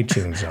smelled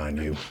iTunes on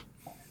you.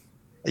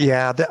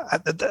 Yeah,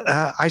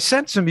 I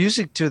sent some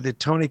music to the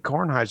Tony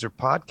Kornheiser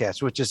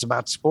podcast, which is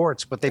about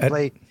sports, but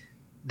they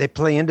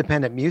play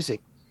independent music.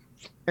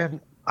 And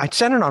I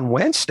sent it on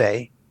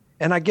Wednesday,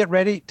 and I get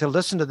ready to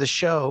listen to the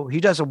show. He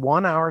does a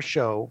 1-hour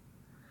show,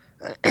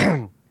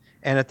 and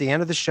at the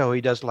end of the show,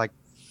 he does like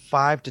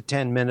 5 to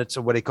 10 minutes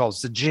of what he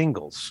calls the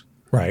jingles.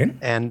 Right.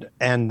 And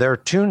there are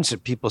tunes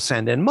that people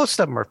send in. Most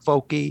of them are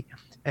folky,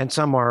 and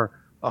some are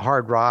a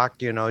hard rock,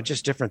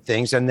 just different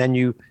things. And then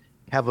you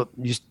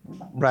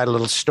write a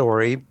little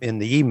story in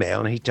the email,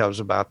 and he tells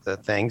about the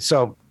thing.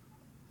 So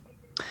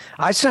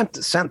I sent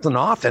them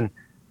off, and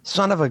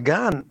son of a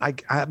gun,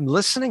 I'm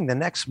listening the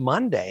next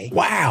Monday.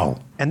 Wow.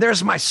 And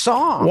there's my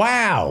song.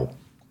 Wow.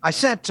 I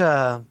sent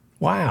Traveling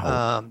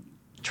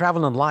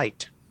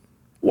Light.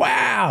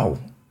 Wow.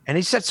 And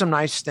he said some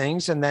nice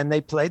things, and then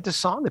they played the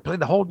song. They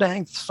played the whole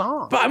dang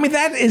song. But I mean,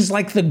 that is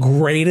like the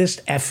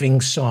greatest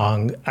effing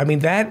song. I mean,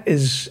 that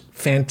is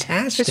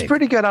fantastic. It's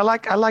pretty good. I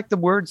like the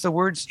words. The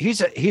words.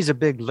 He's a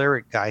big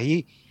lyric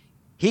guy.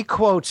 He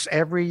quotes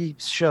every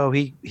show.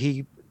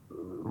 He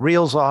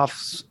reels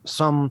off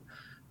some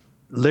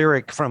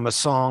lyric from a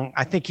song.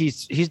 I think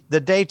he's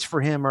the dates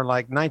for him are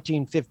like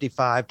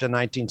 1955 to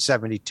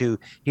 1972.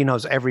 He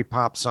knows every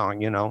pop song.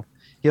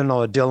 He'll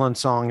know a Dylan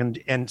song,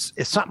 and it's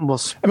something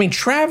will. I mean,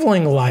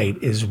 Traveling Light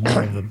is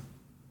one of the.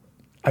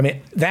 I mean,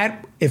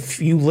 that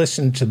if you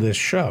listen to this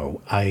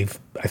show, I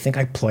think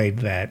I played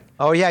that.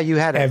 Oh yeah, you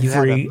had a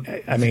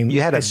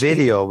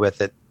video with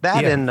it.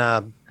 That and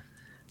I'm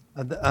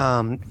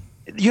going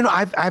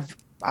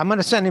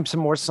to send him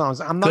some more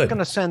songs. I'm not going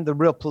to send the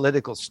real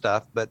political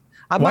stuff, but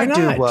I Why might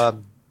not?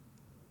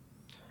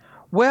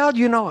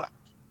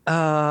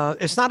 do.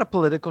 It's not a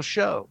political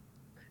show,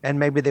 and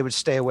maybe they would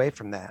stay away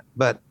from that,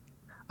 but.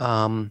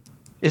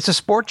 It's a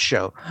sports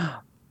show.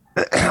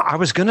 I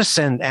was going to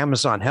send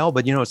Amazon Hell,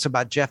 but it's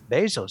about Jeff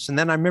Bezos. And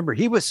then I remember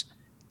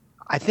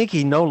I think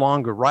he no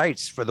longer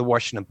writes for the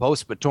Washington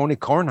Post, but Tony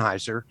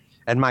Kornheiser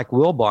and Mike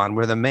Wilbon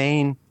were the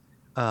main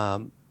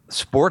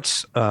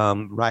sports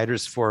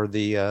writers for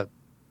the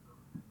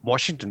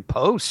Washington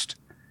Post.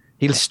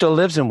 He still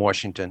lives in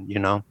Washington,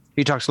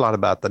 He talks a lot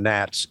about the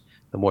Nats,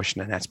 the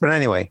Washington Nats. But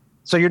anyway,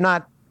 so you're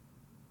not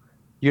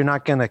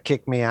going to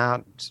kick me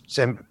out,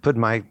 put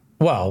my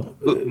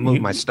move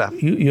my stuff.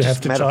 You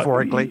have to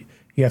metaphorically.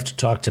 You have to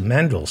talk to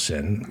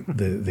Mendelson,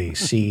 the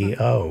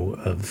CEO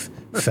of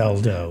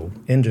Feldo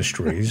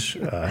Industries.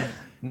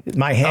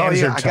 My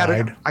hands are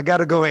tied. I got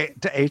to go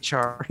to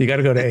HR. You got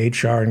to go to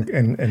HR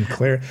and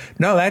clear.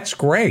 No, that's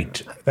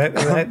great.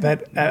 That's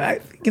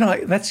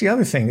the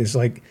other thing is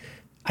like,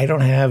 I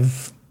don't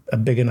have a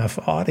big enough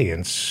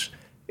audience,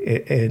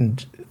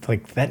 and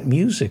like that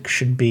music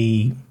should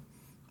be.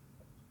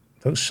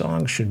 Those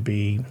songs should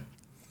be.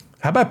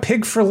 How about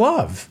Pig for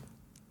Love?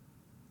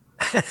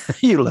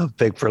 You love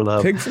Pig for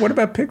Love. What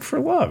about Pig for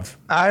Love?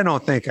 I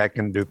don't think I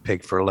can do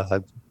Pig for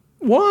Love.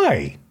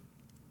 Why?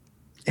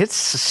 It's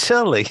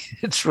silly.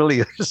 It's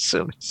really a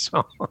silly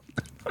song.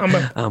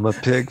 I'm a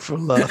pig for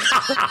love.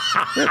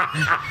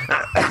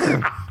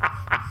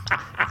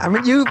 I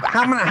mean,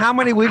 how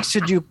many weeks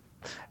did you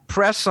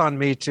press on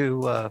me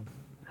to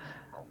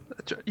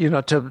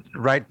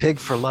write Pig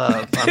for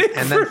Love?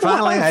 And then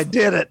finally I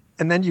did it.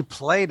 And then you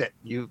played it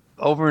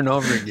over and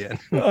over again.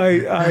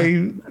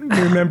 I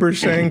remember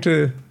saying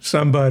to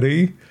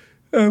somebody,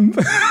 I'm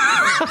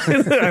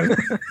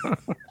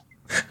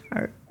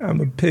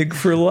a pig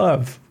for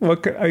love.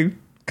 What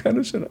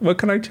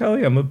can I tell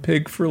you? I'm a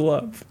pig for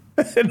love.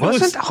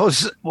 Wasn't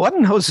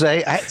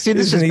Jose? See,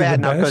 this is bad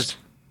now because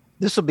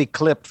this will be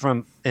clipped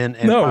from and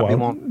no, probably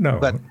won't. No,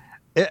 but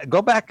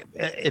go back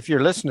if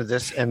you're listening to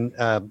this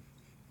and.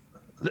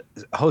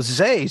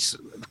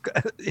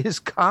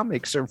 His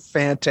comics are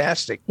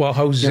fantastic. Well,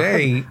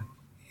 Jose,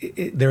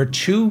 there are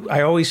two.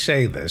 I always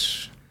say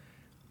this.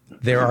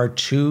 There are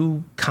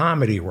two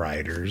comedy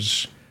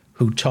writers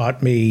who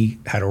taught me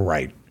how to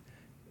write.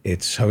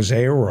 It's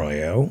Jose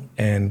Arroyo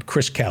and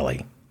Chris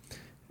Kelly.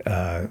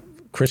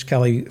 Chris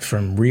Kelly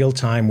from Real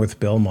Time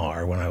with Bill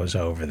Maher when I was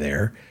over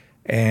there,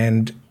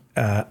 and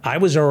I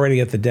was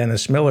already at the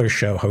Dennis Miller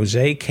show.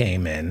 Jose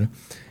came in.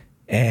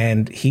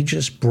 And he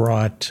just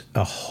brought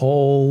a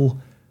whole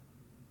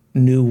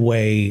new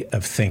way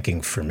of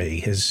thinking for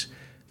me. His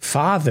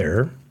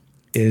father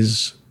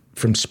is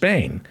from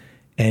Spain,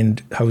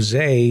 and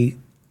Jose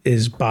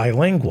is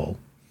bilingual.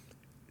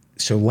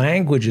 So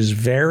language is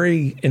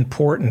very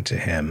important to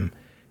him.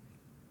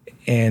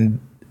 And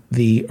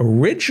the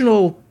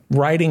original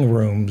writing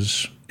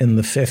rooms in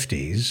the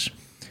 50s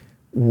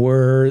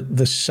were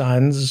the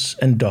sons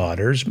and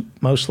daughters,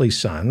 mostly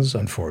sons,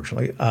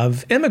 unfortunately,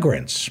 of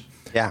immigrants.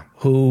 Yeah.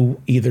 Who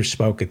either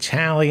spoke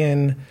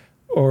Italian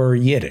or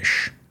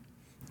Yiddish.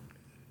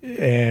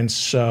 And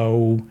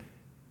so,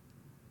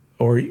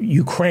 or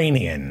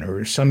Ukrainian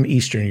or some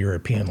Eastern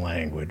European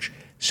language.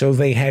 So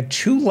they had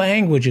two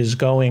languages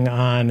going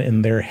on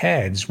in their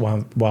heads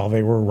while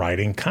they were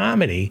writing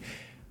comedy.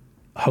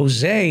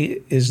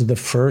 Jose is the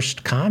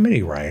first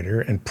comedy writer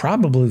and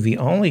probably the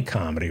only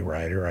comedy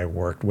writer I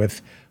worked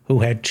with who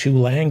had two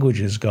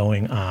languages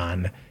going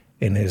on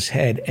in his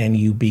head. And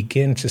you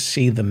begin to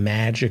see the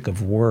magic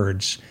of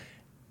words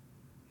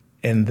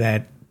and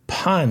that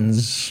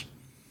puns,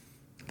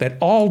 that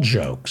all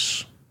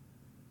jokes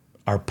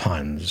are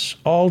puns,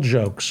 all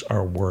jokes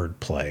are word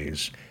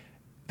plays,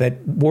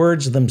 that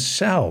words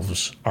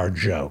themselves are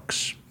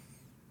jokes.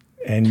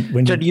 And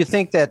when So do you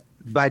think that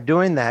by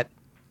doing that,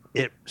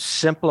 it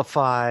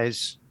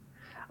simplifies,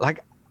 like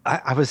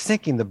I was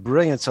thinking the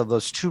brilliance of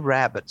those two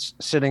rabbits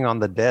sitting on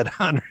the dead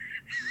hunter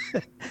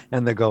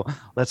and they go,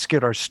 let's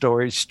get our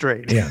story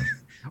straight. Yeah.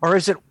 Or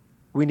is it,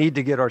 we need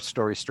to get our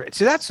story straight?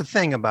 See, that's the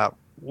thing about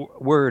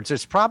words.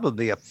 It's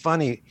probably a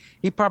funny,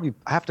 he probably,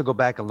 I have to go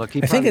back and look.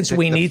 I think it's,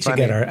 we need to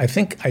get our, we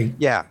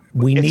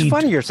it's need. It's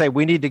funny you're saying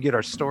we need to get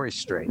our story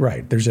straight.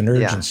 Right. There's an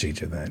urgency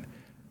to that.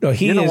 No,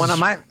 he is, one of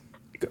my,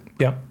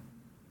 yeah.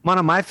 One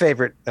of my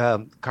favorite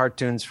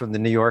cartoons from the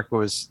New York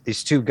was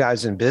these two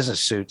guys in business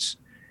suits,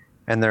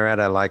 and they're at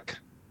a like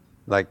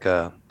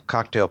a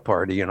cocktail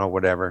party,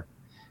 whatever.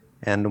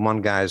 And the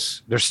one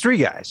guy's, there's three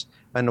guys,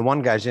 and the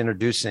one guy's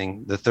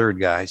introducing the third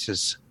guy. He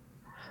says,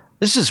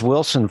 "This is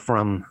Wilson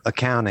from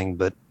accounting,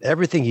 but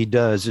everything he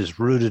does is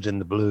rooted in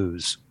the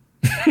blues."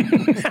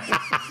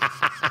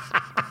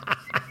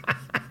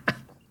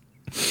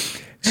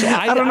 So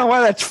I don't know why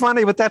that's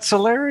funny, but that's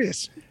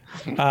hilarious.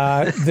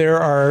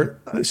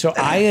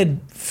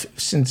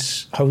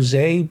 Since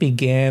Jose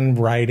began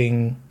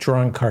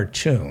drawing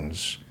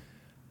cartoons,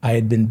 I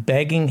had been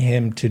begging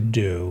him to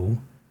do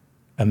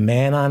a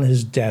man on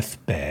his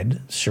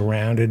deathbed,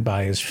 surrounded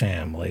by his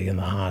family in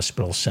the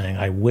hospital, saying,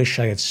 "I wish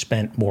I had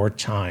spent more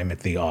time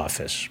at the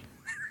office."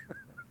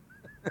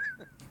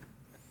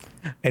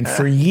 And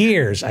for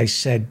years I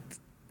said,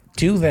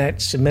 do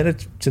that, submit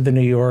it to the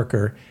New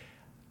Yorker,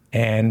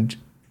 and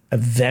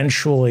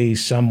eventually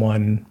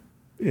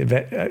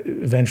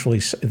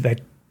that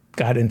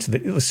got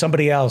into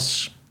somebody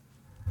else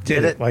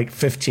did it like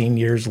 15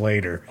 years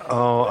later.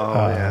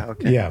 Yeah.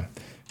 Okay. Yeah.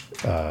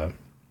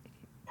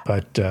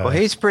 Well,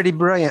 he's pretty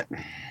brilliant.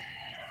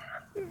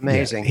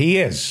 Amazing. Yeah, he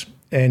is.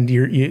 And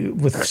you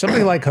with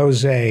somebody like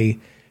Jose,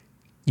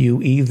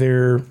 you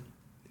either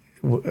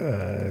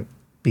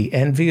be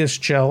envious,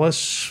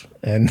 jealous,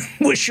 and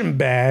wish him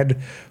bad,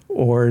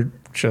 or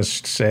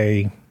just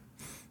say,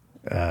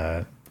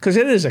 because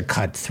it is a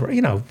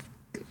cutthroat,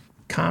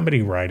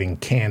 comedy writing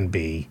can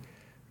be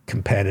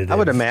competitive. I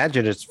would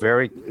imagine it's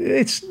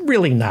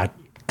really not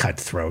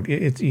cutthroat.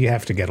 You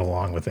have to get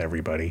along with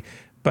everybody.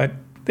 But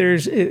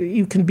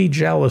you can be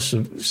jealous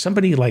of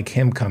somebody like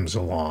him comes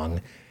along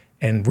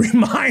and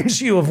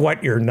reminds you of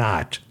what you're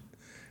not.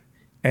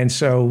 And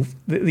so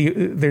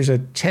there's a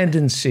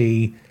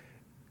tendency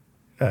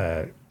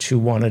to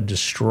want to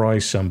destroy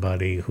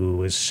somebody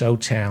who is so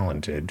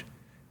talented.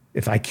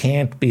 If I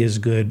can't be as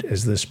good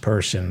as this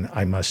person,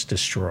 I must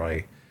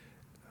destroy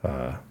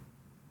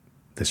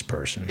this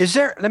person.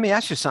 Let me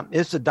ask you something.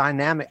 Is the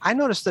dynamic, I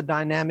noticed the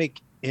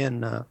dynamic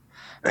in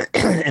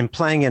in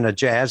playing in a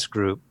jazz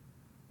group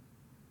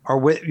or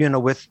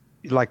with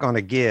like on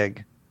a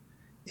gig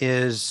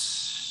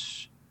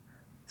is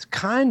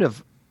kind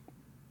of,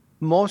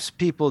 most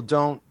people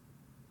don't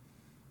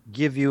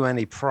give you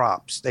any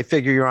props. They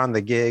figure you're on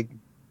the gig,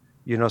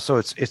 so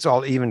it's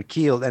all even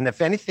keeled. And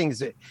if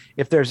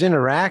if there's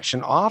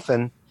interaction,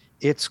 often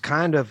it's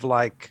kind of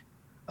like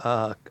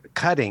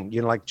cutting,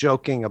 like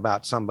joking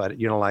about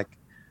somebody, like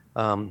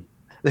a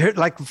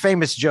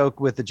famous joke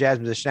with the jazz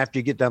musician. After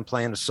you get done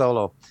playing a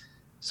solo,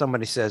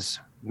 somebody says,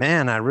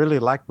 "Man, I really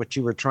like what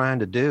you were trying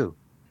to do."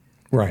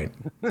 Right.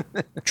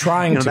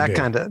 Trying to that do.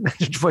 kind of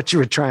what you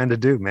were trying to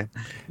do, man.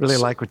 Really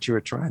like what you were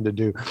trying to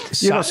do.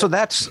 So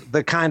that's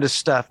the kind of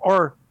stuff.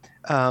 Or,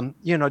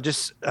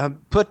 just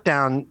put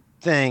down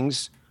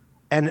things,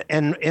 and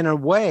in a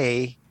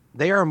way,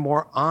 they are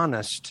more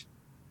honest.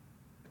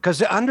 Because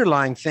the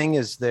underlying thing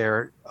is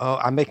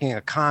I'm making a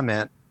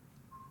comment,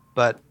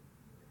 but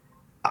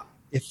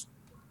if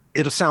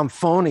it'll sound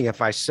phony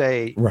if I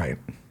say, right,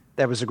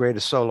 that was the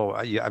greatest solo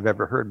I've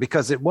ever heard,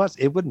 because it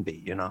wouldn't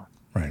be,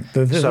 Right.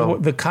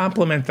 The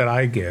compliment that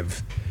I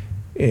give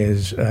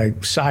is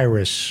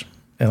Cyrus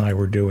and I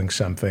were doing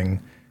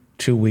something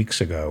 2 weeks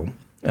ago,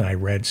 and I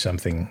read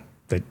something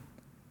that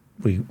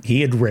he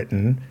had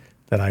written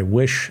that I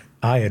wish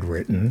I had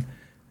written,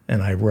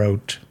 and I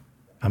wrote,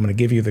 "I'm going to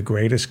give you the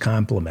greatest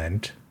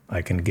compliment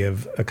I can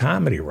give a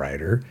comedy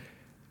writer.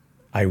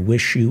 I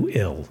wish you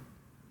ill."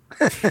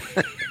 And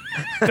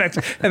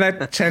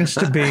that tends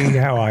to be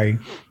how I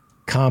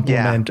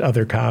compliment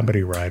other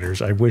comedy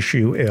writers. I wish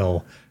you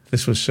ill.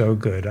 This was so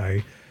good.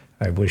 I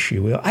wish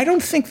you ill. I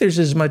don't think there's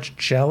as much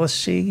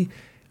jealousy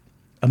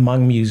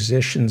among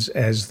musicians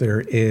as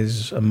there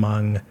is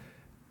among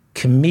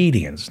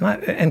comedians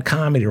and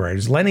comedy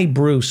writers. Lenny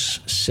Bruce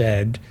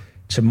said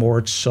to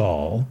Mort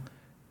Saul,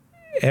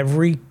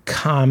 "Every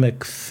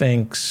comic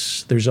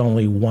thinks there's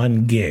only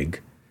one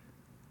gig."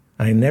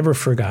 And I never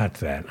forgot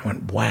that. I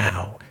went,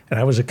 wow. And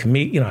I was a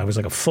comedian, I was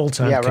like a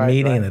full-time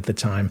comedian at the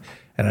time.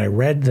 And I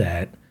read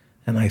that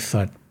and I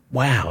thought,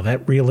 wow,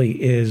 that really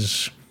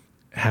is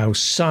how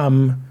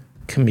some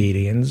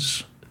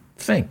comedians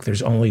think.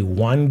 There's only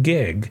one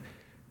gig,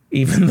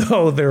 even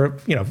though there are,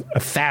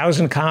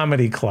 1,000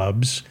 comedy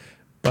clubs.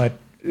 But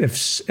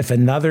if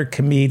another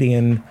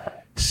comedian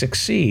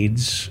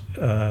succeeds,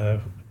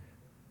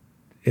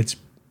 it's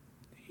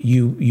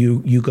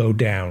you go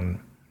down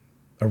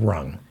a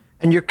rung.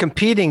 And you're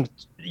competing,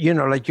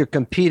 you're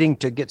competing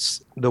to get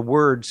the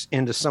words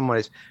into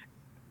somebody's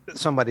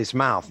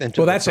mouth.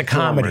 That's a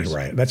comedy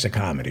writer. That's a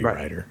comedy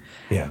writer.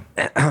 Yeah.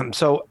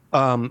 So,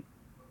 and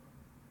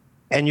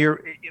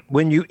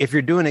if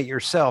you're doing it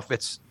yourself,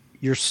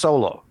 you're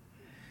solo,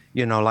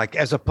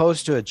 as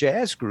opposed to a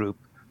jazz group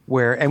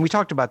and we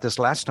talked about this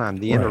last time,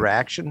 the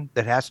interaction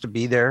that has to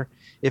be there.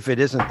 If it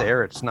isn't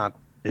there, it's not,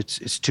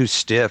 it's too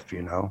stiff,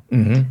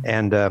 Mm-hmm.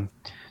 And,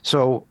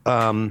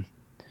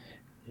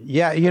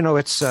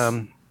 it's,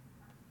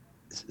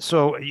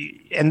 so,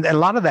 and a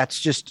lot of that's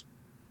just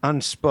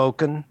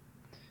unspoken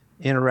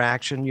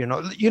interaction,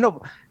 the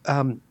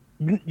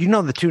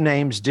two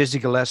names, Dizzy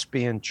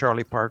Gillespie and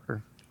Charlie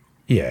Parker.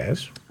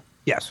 Yes.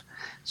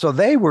 So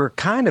they were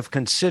kind of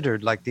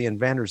considered like the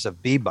inventors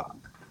of bebop,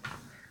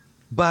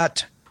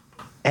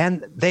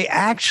 and they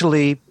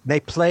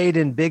played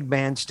in big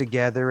bands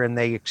together and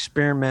they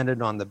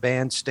experimented on the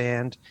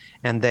bandstand,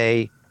 and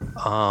then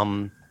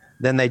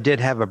they did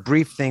have a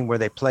brief thing where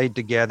they played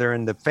together.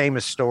 And the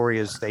famous story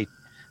is they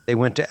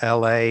went to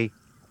LA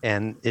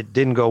and it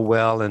didn't go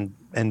well,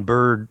 and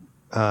Bird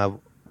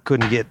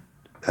couldn't get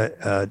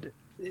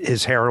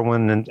his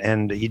heroin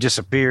and he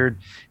disappeared.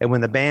 And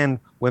when the band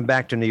went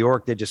back to New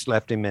York, they just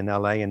left him in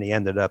LA and he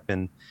ended up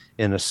in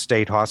a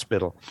state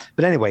hospital.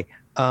 But anyway,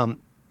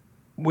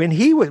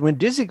 when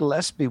Dizzy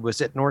Gillespie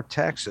was at North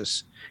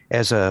Texas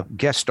as a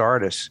guest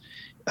artist,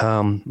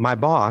 my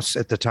boss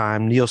at the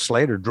time, Neil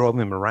Slater, drove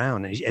him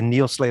around, and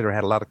Neil Slater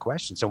had a lot of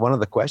questions. And one of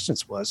the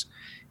questions was,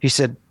 he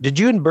said, "Did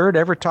you and Bird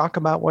ever talk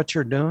about what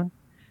you're doing?"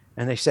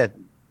 And they said,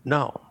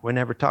 "No, we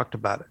never talked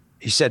about it."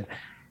 He said,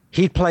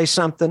 he'd play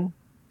something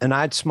and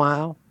I'd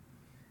smile,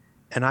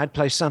 and I'd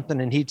play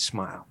something and he'd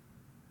smile.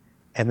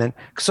 And then,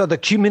 so the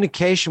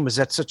communication was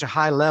at such a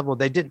high level,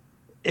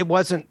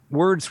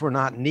 words were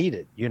not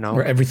needed,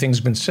 Where everything's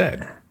been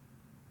said.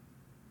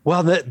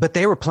 Well, but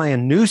they were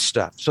playing new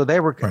stuff. So they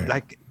were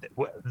like,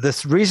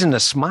 this reason the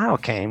smile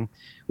came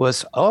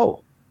was,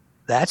 "Oh,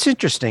 that's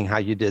interesting how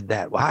you did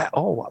that.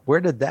 Where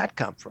did that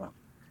come from?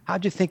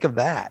 How'd you think of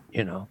that?"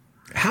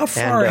 How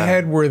far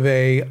ahead were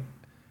they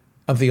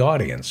of the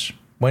audience?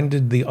 When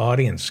did the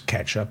audience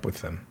catch up with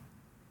them?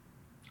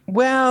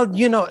 Well,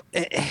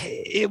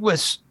 there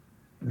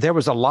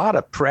was a lot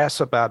of press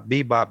about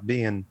bebop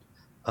being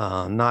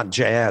not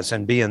jazz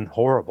and being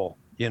horrible,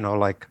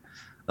 like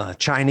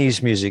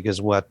Chinese music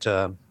is what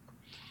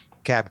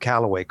Cab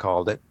Calloway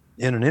called it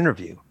in an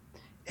interview.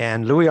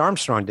 And Louis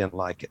Armstrong didn't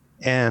like it.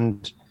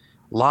 And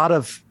a lot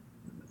of,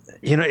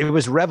 it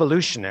was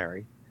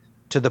revolutionary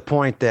to the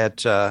point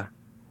that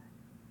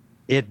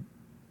it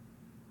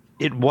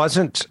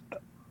wasn't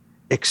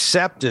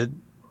accepted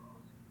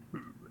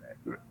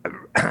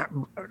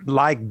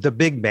like the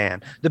big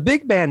band. The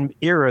big band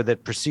era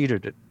that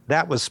preceded it,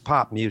 that was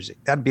pop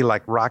music. That'd be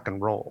like rock and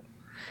roll.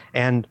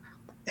 And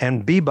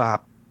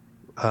bebop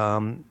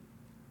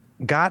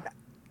got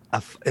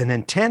an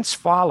intense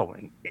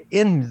following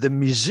in the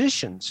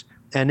musicians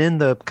and in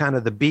the kind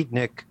of the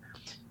beatnik,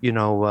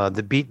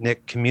 the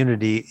beatnik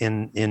community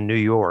in New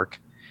York.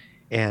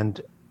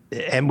 And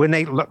when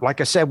they,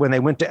 like I said, when they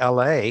went to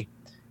LA,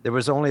 there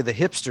was only the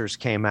hipsters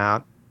came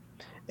out,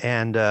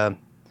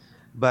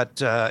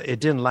 but it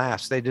didn't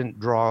last. They didn't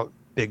draw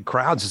big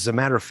crowds. As a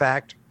matter of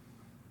fact,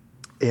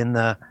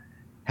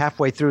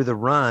 halfway through the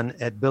run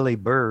at Billy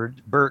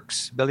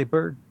Bird's,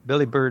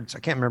 I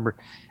can't remember.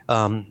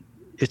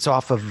 It's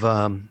off of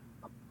on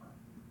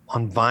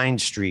Vine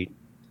Street,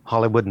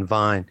 Hollywood and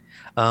Vine,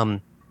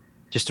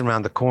 just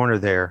around the corner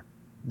there.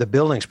 The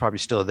building's probably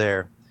still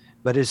there,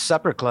 but his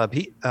supper club,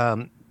 he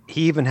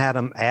even had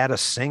them add a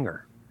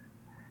singer,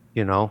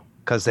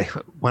 because they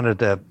wanted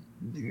to,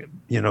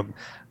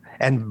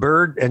 and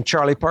Bird and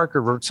Charlie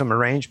Parker wrote some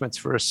arrangements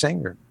for a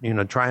singer,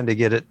 trying to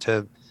get it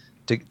to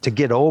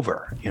get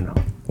over,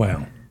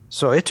 Wow.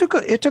 So it took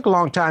a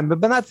long time, but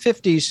by the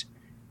 50s,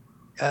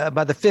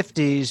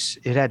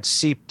 it had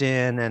seeped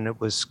in, and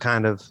it was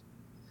kind of,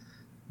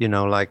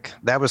 like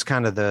that was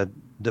kind of the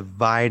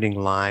dividing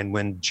line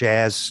when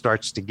jazz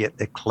starts to get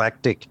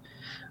eclectic,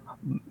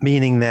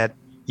 meaning that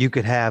you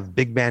could have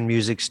big band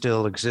music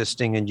still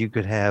existing, and you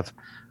could have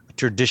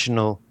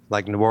traditional,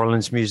 like New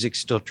Orleans music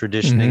still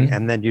traditioning,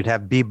 and then you'd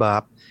have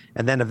bebop,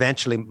 and then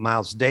eventually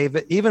Miles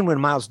Davis. Even when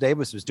Miles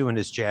Davis was doing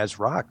his jazz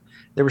rock,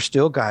 there were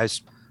still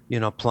guys,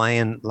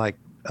 playing like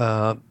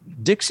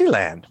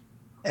Dixieland,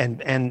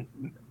 and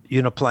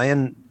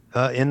playing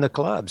in the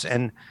clubs,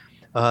 and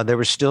there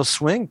were still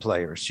swing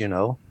players,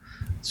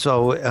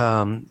 So,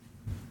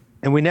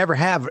 and we never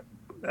have,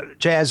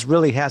 jazz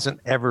really hasn't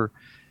ever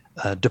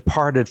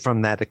departed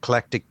from that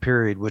eclectic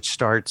period, which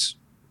starts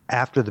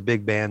after the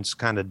big bands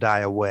kind of die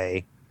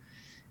away.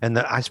 And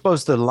I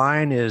suppose the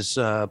line is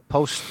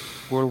post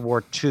World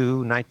War II,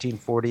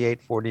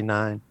 1948,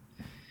 49,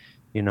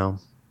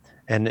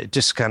 and it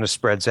just kind of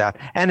spreads out.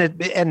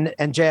 And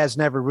jazz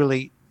never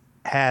really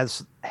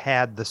has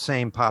had the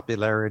same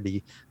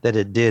popularity that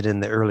it did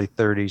in the early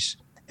 30s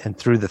and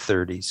through the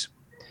 30s,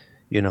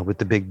 with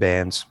the big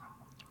bands.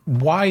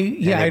 Why?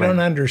 Yeah, Anyway. I don't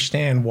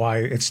understand why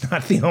it's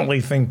not the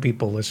only thing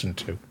people listen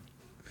to.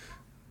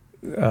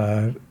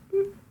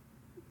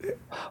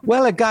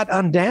 Well, it got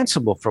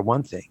undanceable for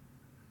one thing.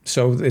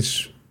 So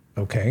it's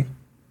okay.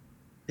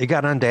 It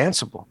got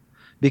undanceable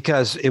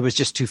because it was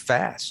just too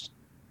fast,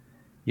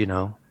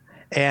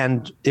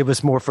 and it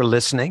was more for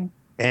listening,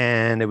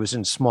 and it was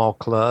in small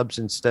clubs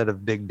instead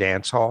of big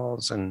dance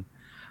halls, and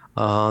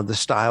the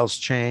styles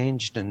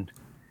changed, and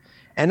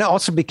it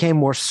also became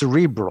more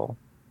cerebral.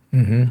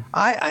 Mm-hmm.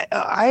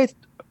 I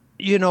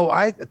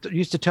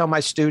used to tell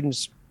my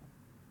students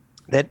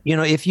that,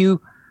 if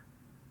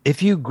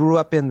you grew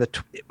up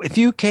if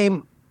you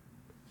came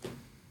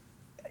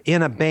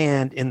in a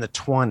band in the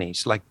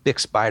 20s, like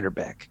Bix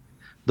Beiderbecke,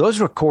 those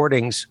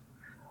recordings,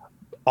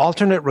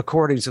 alternate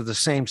recordings of the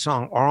same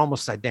song are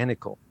almost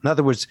identical. In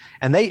other words,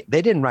 and they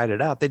didn't write it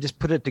out. They just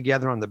put it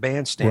together on the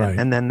bandstand, Right.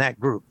 and then that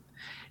group.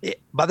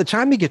 By the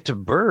time you get to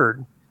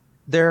Bird,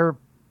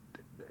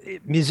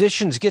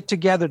 musicians get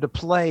together to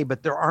play,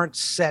 but there aren't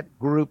set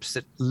groups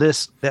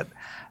that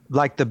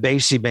like the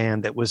Basie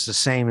band that was the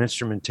same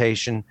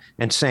instrumentation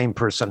and same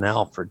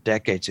personnel for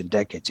decades and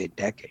decades and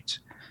decades.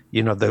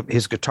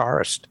 His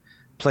guitarist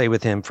played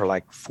with him for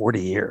like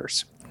 40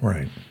 years.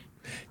 Right.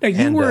 Now,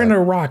 you were in a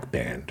rock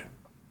band.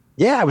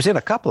 Yeah, I was in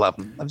a couple of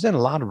them. I was in a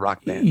lot of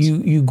rock bands.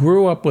 You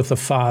grew up with a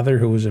father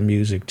who was a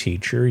music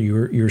teacher.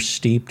 You're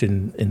steeped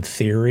in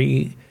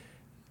theory.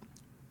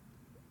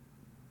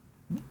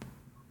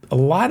 A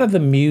lot of the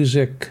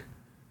music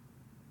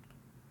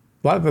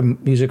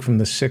from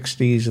the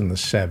 60s and the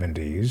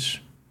 70s.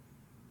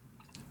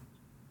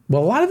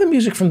 Well, a lot of the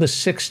music from the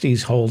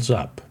 60s holds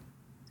up.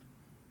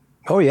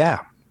 Oh,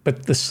 yeah.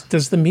 But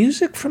does the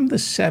music from the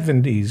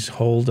 70s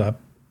hold up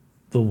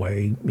the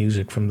way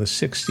music from the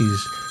 60s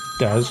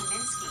does?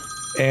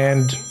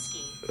 And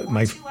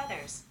my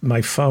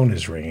phone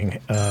is ringing.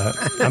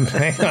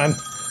 Hang on.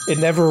 It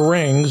never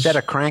rings. Is that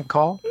a crank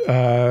call?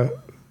 I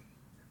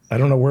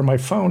don't know where my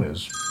phone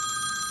is.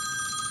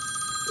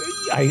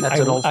 That's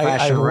an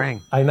old-fashioned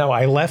ring. I know.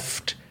 I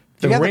left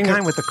the You got ring. the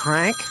kind with the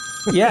crank?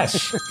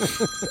 Yes.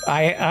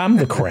 I'm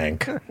the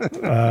crank.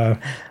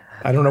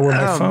 I don't know where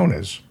my phone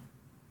is.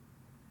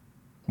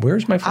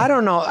 Where's my phone? I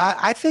don't know.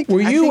 I think.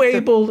 Were I you think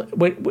able?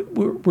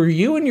 Were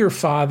you and your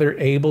father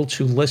able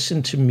to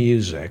listen to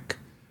music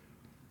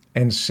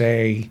and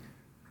say,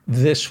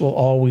 "This will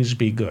always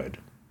be good"?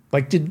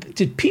 Like,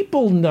 did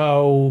people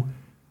know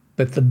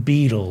that the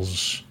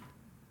Beatles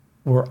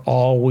were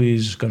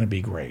always going to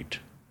be great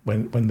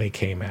when they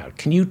came out?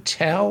 Can you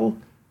tell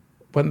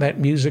when that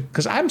music?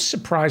 Because I'm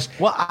surprised.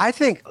 Well, I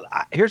think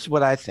here's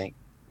what I think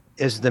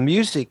is the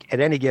music at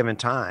any given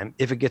time,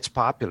 if it gets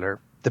popular,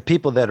 the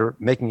people that are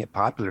making it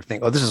popular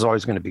think, oh, this is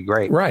always going to be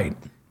great. Right.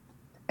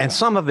 And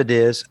some of it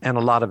is, and a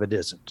lot of it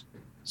isn't.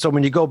 So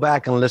when you go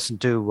back and listen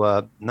to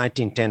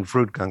 1910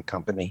 Fruit Gun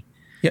Company,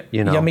 Yeah.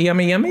 Yummy,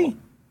 yummy, yummy.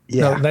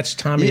 Yeah. No, that's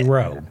Tommy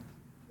Rowe.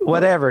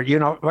 whatever,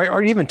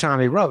 or even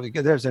Tommy Rowe,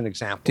 there's an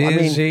example.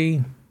 Dizzy. I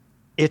mean,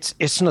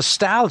 it's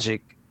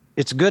nostalgic.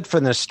 It's good for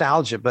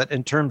nostalgia, but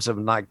in terms of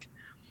like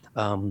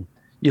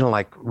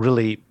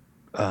really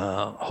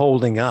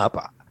holding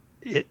up,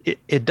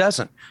 it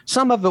doesn't.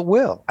 Some of it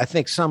will. I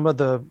think some of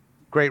the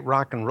great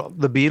rock and roll,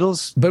 the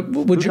Beatles. But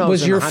was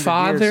your 100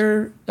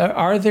 father?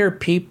 Are there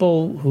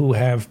people who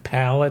have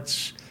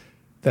palates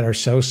that are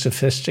so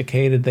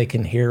sophisticated they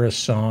can hear a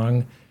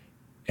song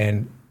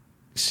and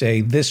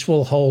say this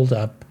will hold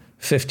up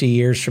 50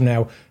 years from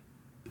now?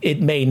 It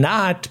may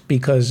not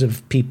because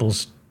of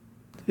people's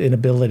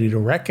inability to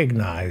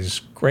recognize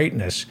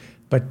greatness,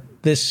 but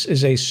this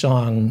is a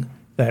song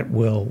that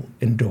will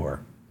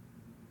endure.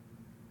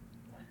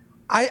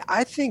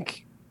 I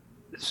think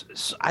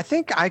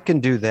I can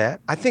do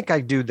that. I think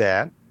I do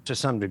that to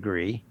some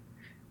degree.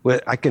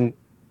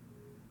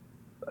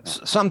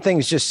 Some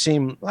things just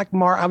seem like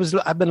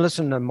I've been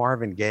listening to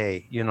Marvin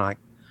Gaye, like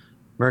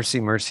Mercy,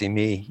 Mercy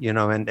Me,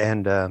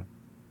 and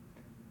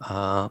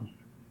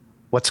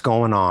What's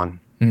Going On.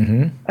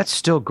 Mm-hmm. That's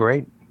still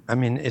great. I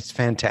mean, it's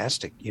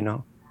fantastic,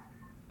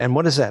 And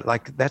what is that?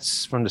 Like,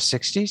 that's from the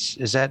 60s?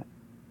 Is that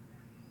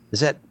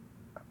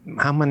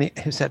how many,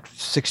 is that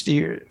 60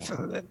 years?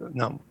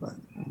 No.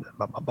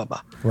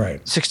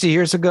 Right. 60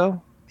 years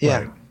ago? Yeah.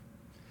 Right.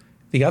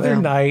 The other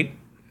night,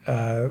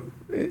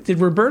 did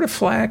Roberta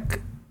Flack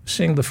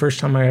sing The First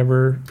Time I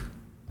Ever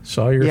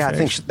Saw Your Face? Yeah, I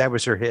think that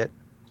was her hit.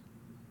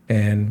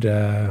 And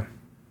I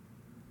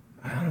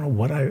don't know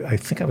what I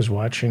think I was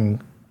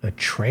watching a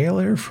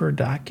trailer for a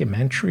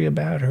documentary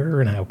about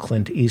her and how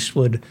Clint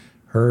Eastwood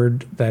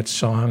heard that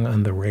song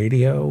on the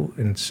radio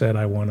and said,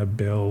 I want to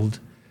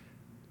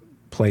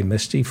Play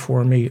Misty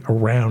for Me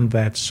around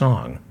that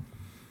song.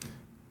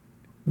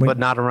 But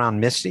not around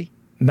Misty?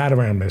 Not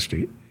around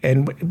Misty.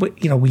 And,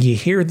 but, you know, when you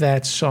hear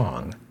that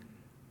song,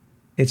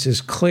 it's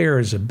as clear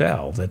as a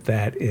bell that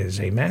that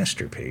is a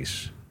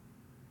masterpiece.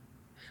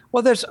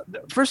 Well,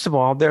 first of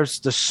all,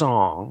 there's the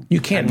song. You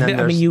can't,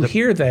 I mean, you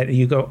hear that and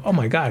you go, oh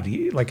my God,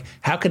 like,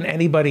 how can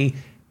anybody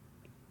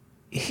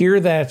hear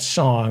that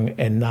song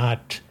and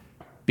not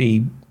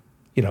be,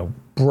 you know,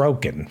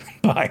 broken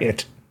by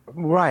it?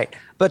 Right.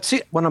 But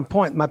see, my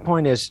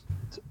point is,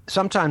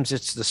 sometimes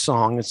it's the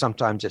song and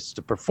sometimes it's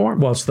the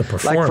performance. Well, it's the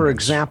performance. Like, for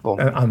example,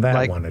 on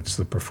that one, it's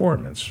the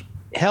performance.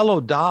 Hello,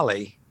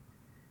 Dolly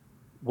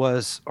what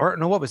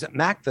was it?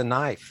 Mac the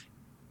Knife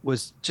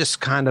was just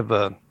kind of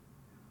a,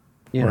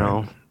 you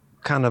know,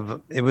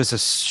 it was a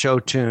show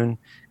tune,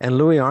 and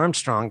Louis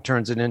Armstrong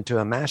turns it into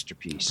a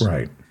masterpiece.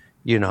 Right.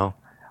 You know,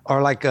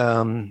 or like,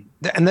 and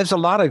there's a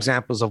lot of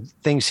examples of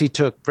things he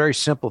took, very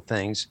simple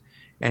things,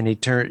 and he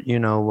turned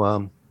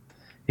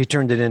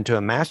it into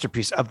a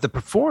masterpiece of the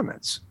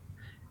performance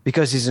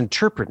because he's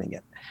interpreting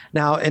it.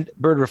 Now, in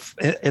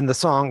the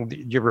song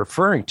you're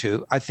referring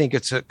to, I think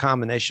it's a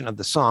combination of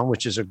the song,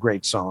 which is a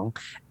great song,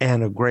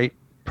 and a great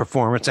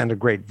performance and a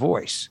great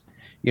voice.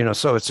 You know,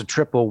 so it's a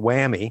triple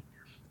whammy.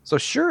 So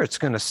sure, it's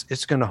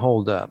gonna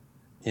hold up.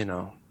 You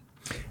know.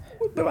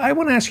 But I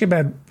want to ask you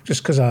about,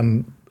 just because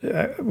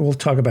we'll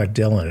talk about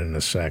Dylan in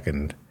a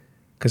second,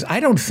 because I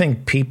don't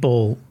think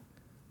people,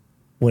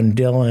 when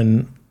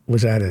Dylan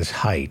was at his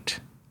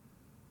height,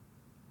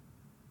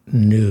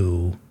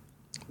 knew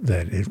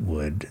that it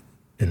would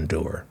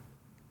endure.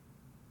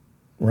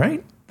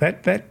 Right?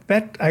 That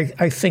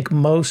I think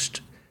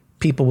most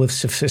people with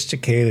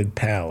sophisticated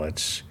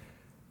palates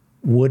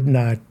would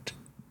not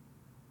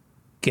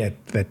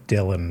get that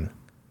Dylan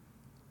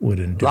would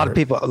endure.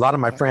 A lot of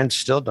my friends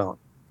still don't.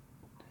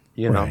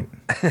 You know,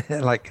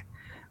 like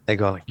they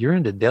go, "You're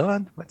into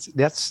Dylan?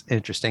 That's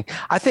interesting."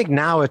 I think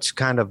now it's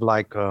kind of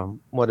like,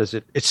 what is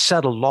it? It's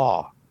settled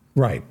law.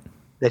 Right.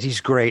 That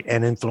he's great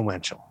and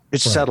influential.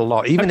 It's settled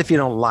law. Even if you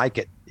don't like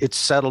it, it's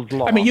settled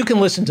law. I mean, you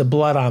can listen to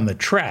Blood on the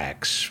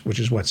Tracks, which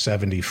is what,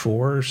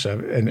 74?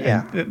 And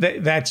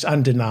that's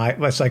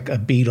undeniable. That's like a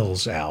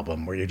Beatles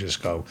album where you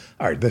just go,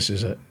 all right, this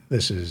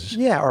is.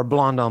 Yeah, or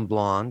Blonde on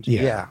Blonde.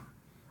 Yeah.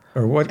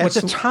 Or what's at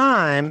the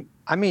time,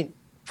 I mean,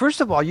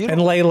 first of all,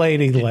 and Lay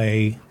Lady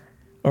Lay,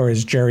 or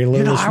as Jerry Lewis.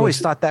 You know, I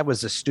always thought that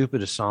was the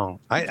stupidest song.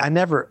 I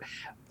never.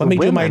 Let me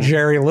do my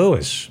Jerry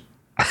Lewis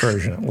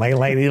version. Lay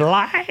Lady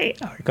Lay.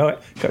 Go.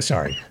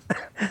 Sorry.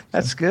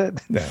 That's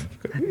good. Yeah.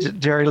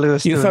 Jerry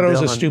Lewis. You thought it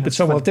was Dylan. a stupid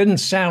song. Well, it didn't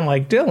sound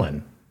like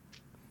Dylan.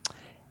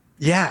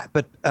 Yeah,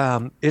 but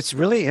it's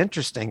really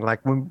interesting.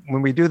 Like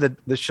when we do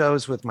the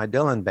shows with my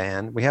Dylan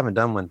band, we haven't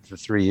done one for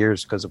 3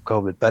 years because of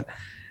COVID, but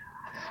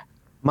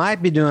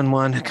might be doing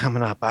one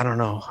coming up. I don't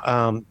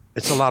know.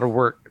 It's a lot of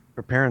work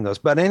preparing those.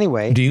 But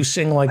anyway. Do you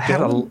sing like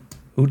Dylan?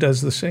 Who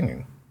does the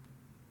singing?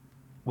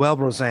 Well,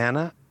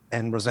 Rosanna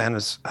and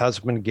Rosanna's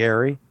husband,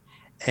 Gary,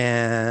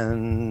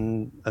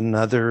 and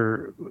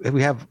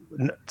we have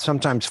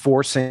sometimes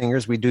 4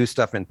 singers. We do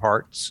stuff in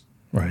parts.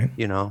 Right.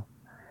 You know.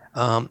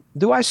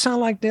 Do I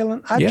sound like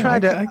Dylan?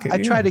 I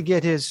try to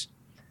get his.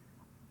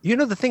 You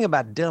know, the thing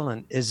about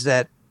Dylan is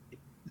that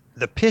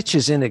the pitch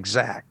is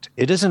inexact.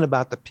 It isn't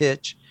about the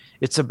pitch.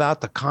 It's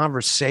about the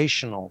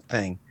conversational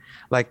thing,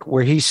 like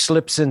where he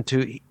slips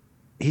into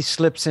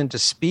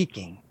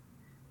speaking,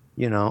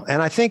 you know.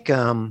 And I think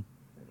I'm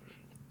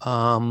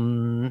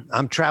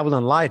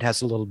Traveling Light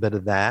has a little bit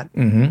of that.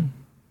 Mm-hmm.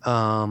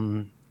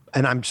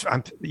 And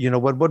I'm you know,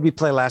 what did we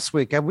play last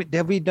week? Have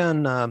we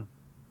done?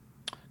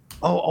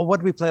 What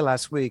did we play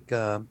last week?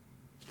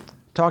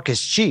 Talk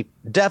is Cheap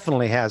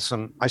definitely has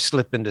some. I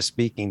slip into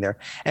speaking there,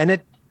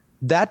 and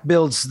that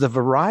builds the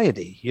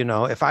variety. You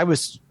know,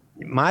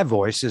 my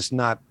voice is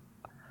not.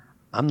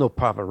 I'm no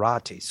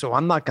Pavarotti, so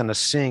I'm not going to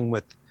sing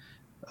with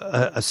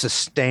a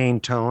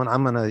sustained tone.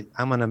 I'm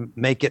gonna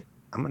make it.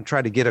 I'm gonna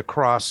try to get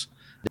across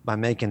by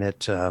making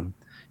it,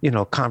 you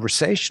know,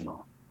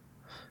 conversational.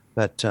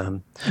 But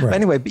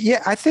anyway, but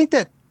yeah, I think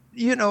that,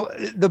 you know,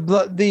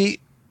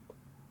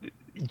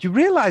 you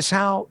realize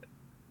how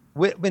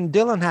when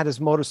Dylan had his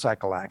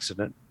motorcycle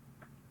accident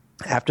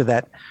after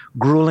that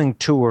grueling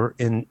tour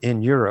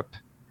in Europe,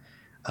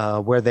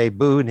 where they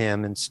booed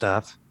him and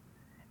stuff,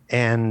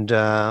 and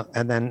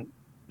then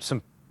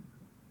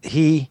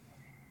he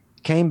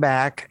came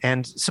back,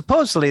 and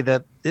supposedly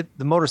the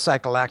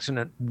motorcycle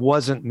accident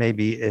wasn't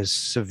maybe as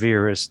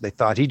severe as they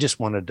thought. He just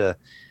wanted to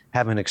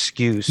have an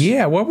excuse.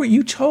 Yeah,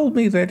 you told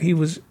me that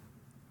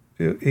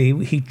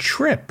he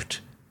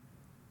tripped,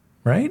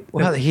 right?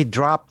 Well, he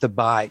dropped the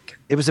bike.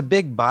 It was a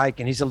big bike,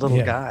 and he's a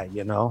little guy,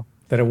 you know.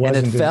 That it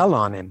wasn't. And it fell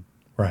on him.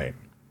 Right.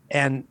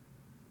 And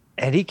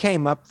he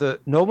came up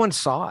no one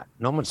saw it.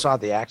 No one saw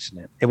the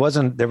accident. There was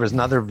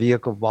another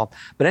vehicle involved.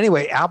 But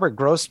anyway, Albert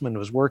Grossman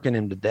was working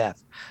him to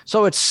death.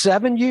 So it's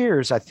 7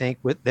 years, I think,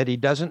 that he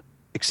doesn't,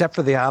 except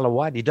for the Isle of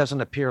Wight, he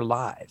doesn't appear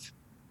live.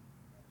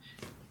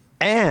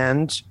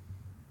 And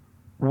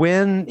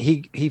when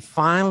he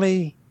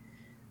finally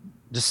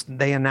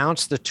they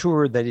announced the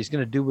tour that he's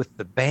going to do with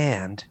the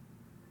band,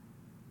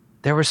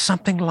 there was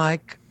something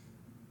like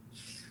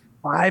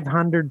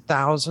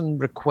 500,000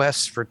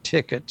 requests for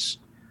tickets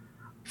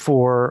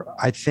for,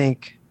 I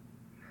think,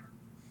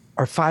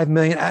 or 5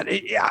 million.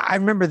 I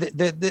remember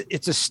that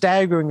it's a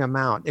staggering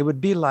amount. It would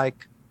be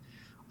like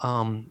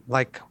 10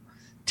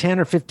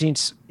 or 15.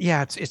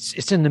 Yeah,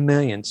 it's in the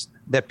millions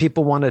that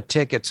people wanted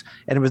tickets,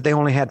 and they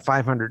only had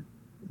 500.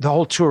 The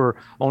whole tour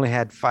only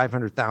had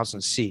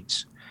 500,000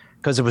 seats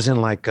because it was in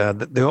like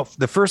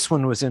the first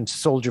one was in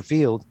Soldier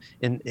Field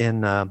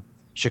in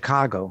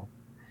Chicago,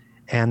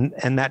 and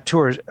that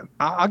tour.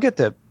 I'll get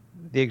the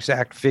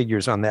exact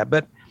figures on that,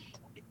 but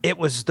it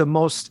was the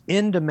most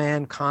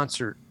in-demand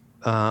concert.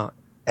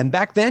 And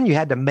back then you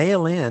had to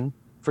mail in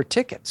for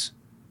tickets.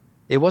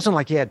 It wasn't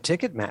like you had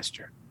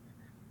Ticketmaster,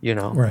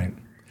 Right.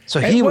 So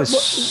he was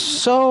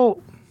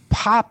so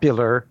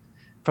popular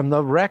from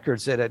the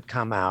records that had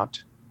come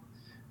out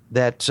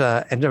that,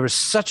 and there was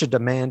such a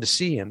demand to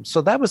see him.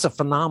 So that was a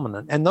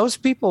phenomenon. And those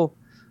people,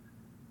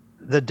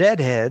 the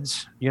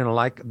Deadheads,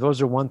 like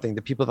those are one thing,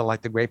 the people that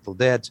like the Grateful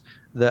Dead,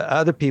 the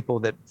other people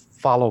that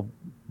follow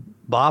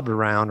Bob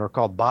around are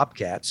called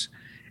Bobcats,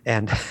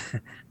 and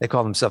they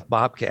call themselves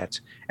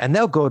Bobcats. And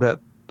they'll go to,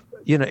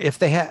 if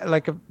they have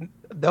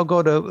they'll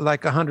go to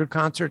like 100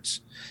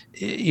 concerts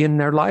in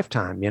their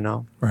lifetime,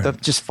 Right. They'll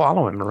just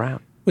follow him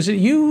around. Was it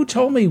you who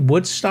told me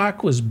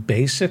Woodstock was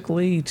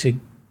basically to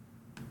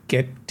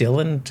get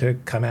Dylan to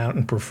come out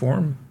and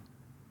perform?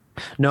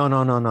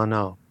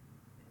 No.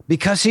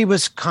 Because he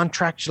was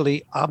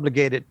contractually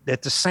obligated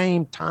at the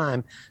same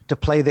time to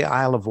play the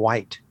Isle of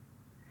Wight.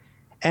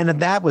 And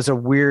that was a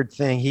weird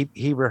thing.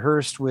 He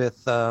rehearsed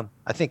with, I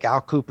think Al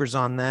Cooper's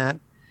on that.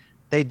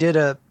 They did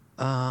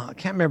I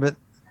can't remember,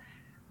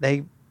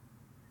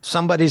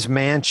 somebody's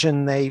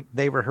mansion,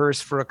 they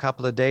rehearsed for a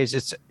couple of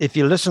days. If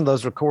you listen to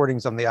those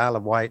recordings on the Isle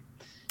of Wight,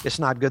 it's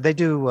not good. They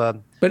do.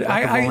 But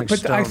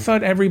I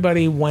thought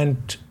everybody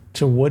went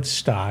to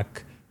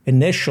Woodstock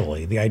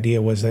initially. The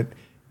idea was that,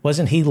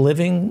 wasn't he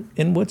living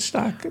in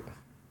Woodstock?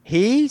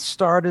 He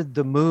started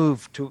the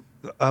move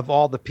of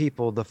all the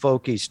people, the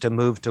folkies, to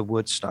move to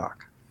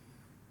Woodstock.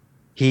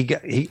 He's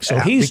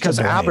because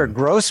to blame. Albert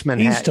Grossman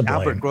he's had to blame.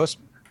 Albert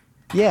Grossman.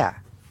 Yeah.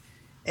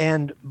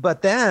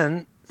 But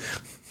then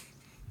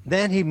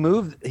he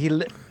moved,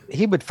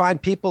 he would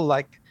find people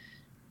like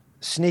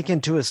sneak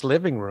into his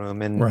living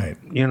room and, right.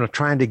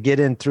 Trying to get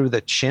in through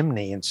the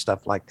chimney and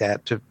stuff like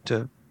that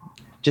to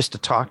just to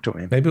talk to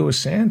him. Maybe it was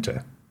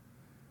Santa.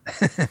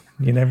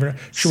 You never know.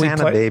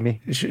 Santa baby.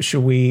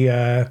 Should we?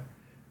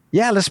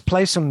 Yeah, let's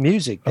play some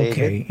music, David.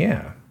 Okay,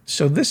 yeah.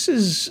 So this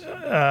is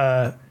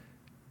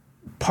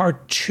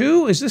part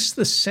 2. Is this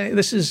the same?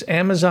 This is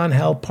Amazon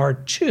Hell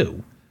Part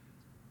 2.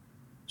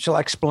 Shall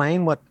I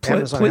explain what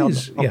Amazon Hell?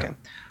 Please, Okay. yeah.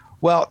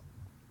 Well,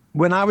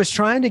 when I was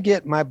trying to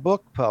get my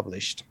book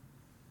published,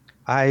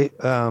 I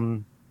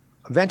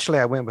eventually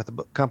I went with a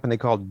book company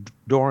called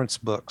Dorrance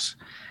Books,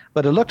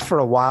 but it looked for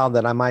a while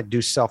that I might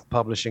do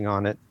self-publishing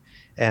on it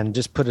and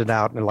just put it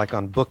out like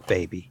on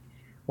BookBaby.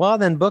 Well,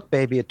 then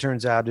BookBaby, it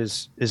turns out,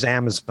 is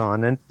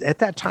Amazon, and at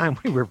that time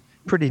we were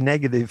pretty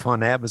negative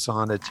on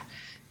Amazon,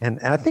 and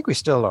I think we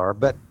still are,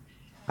 but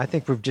I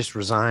think we've just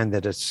resigned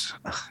that it's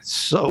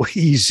so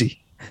easy.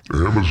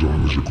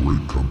 Amazon is a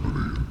great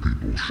company, and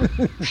people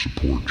should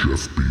support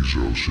Jeff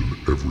Bezos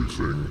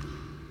in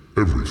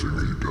everything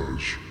he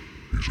does.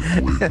 He's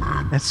a great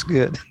man. That's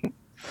good.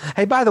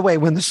 Hey, by the way,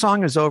 when the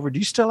song is over, do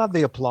you still have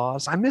the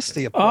applause? I missed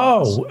the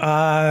applause.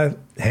 Oh,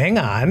 hang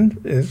on.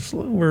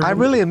 I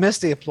really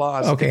missed the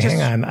applause. Okay,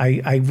 hang on.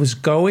 I was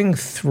going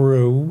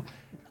through.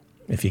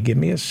 If you give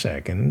me a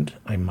second,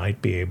 I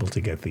might be able to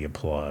get the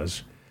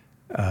applause.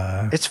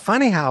 It's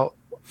funny how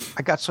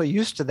I got so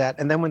used to that,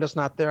 and then when it's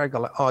not there, I go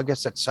like, "Oh, I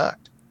guess that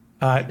sucked."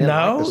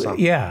 No,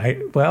 yeah.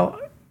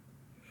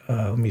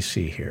 Let me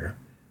see here.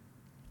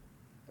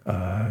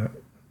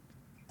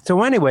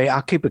 So anyway,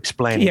 I'll keep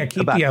explaining.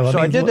 Yeah,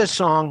 I did this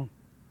song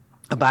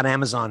about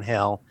Amazon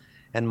Hell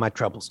and my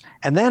troubles,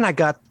 and then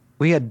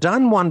we had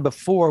done one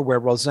before where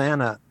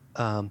Rosanna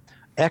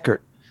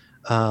Eckert,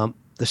 the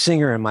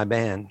singer in my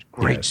band,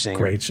 great singer,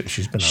 great.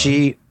 She's been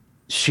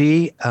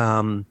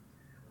on.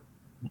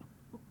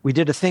 We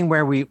did a thing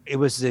where it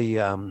was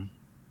the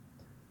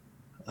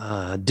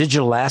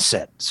digital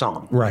asset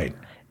song. Right.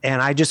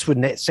 And I just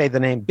would say the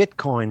name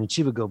Bitcoin, and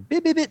she would go,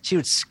 bit, bit, bit. She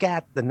would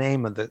scat the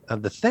name of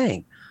the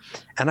thing.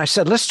 And I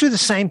said, let's do the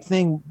same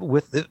thing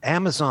with the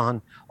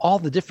Amazon, all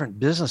the different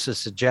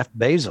businesses that Jeff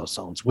Bezos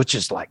owns, which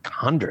is like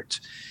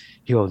hundreds.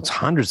 He owns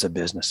hundreds of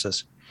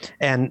businesses.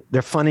 And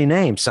they're funny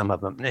names, some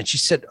of them. And she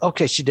said,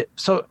 okay, she did.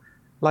 So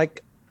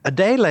like a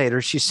day later,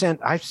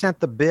 I sent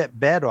the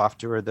bed off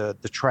to her, the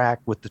track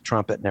with the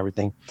trumpet and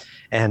everything.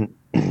 And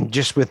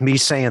just with me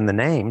saying the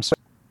names,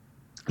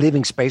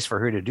 leaving space for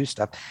her to do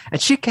stuff. And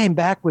she came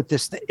back with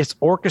this. It's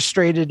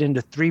orchestrated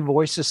into 3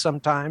 voices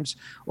sometimes,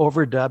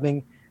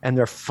 overdubbing, and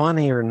they're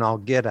funnier than I'll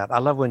get at. I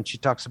love when she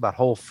talks about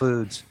Whole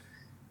Foods.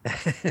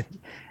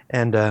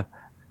 And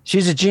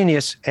she's a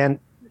genius, and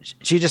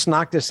she just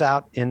knocked this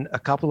out in a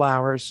couple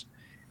hours.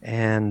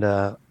 and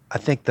I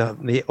think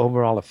the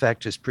overall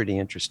effect is pretty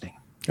interesting.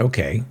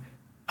 Okay.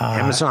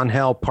 Amazon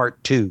Hell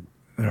Part 2.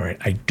 All right.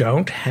 I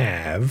don't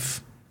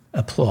have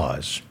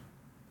applause.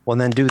 Well,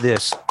 then do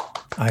this.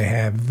 I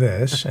have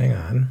this. Hang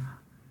on.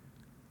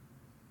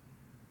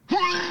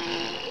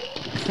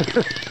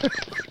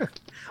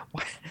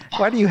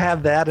 Why do you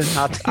have that and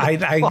not the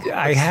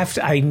I have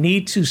to. I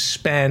need to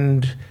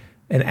spend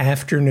an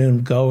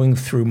afternoon going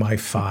through my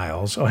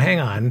files. Oh, hang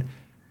on.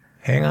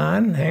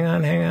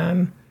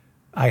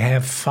 I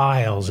have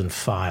files and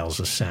files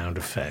of sound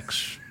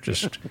effects.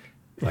 Just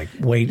like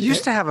wait. You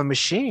used to have a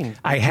machine.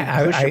 I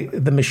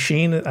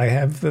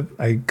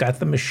got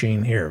the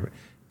machine here.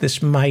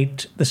 This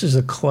is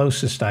the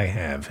closest I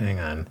have. Hang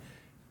on.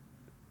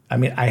 I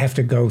mean, I have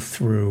to go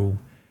through.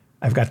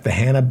 I've got the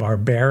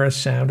Hanna-Barbera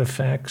sound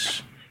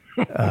effects.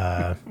 Hang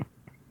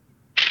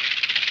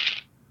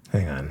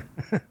on.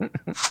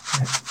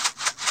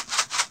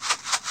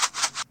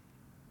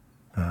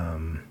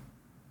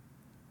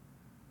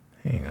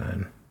 Hang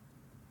on.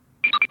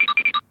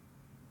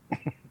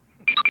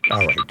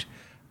 All right.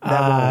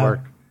 That won't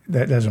work.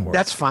 That doesn't work.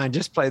 That's fine.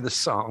 Just play the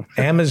song.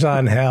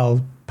 Amazon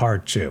Hell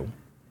Part 2.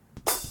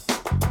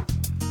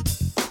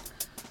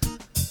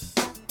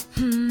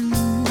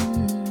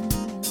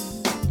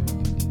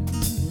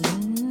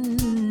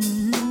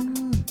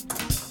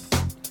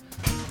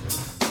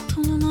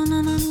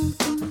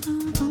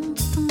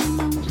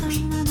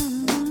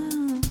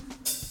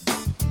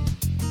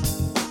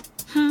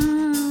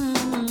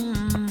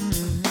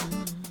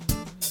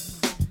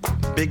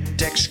 Big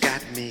Dex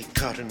got me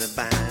caught in a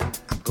bind.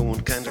 I'm going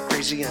kind of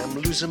crazy, I'm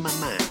losing my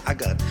mind. I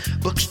got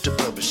books to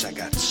publish, I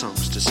got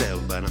songs to sell,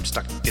 but I'm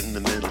stuck in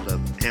the middle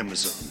of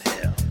Amazon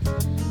hell.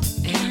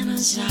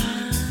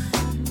 Amazon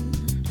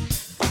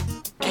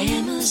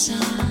hell.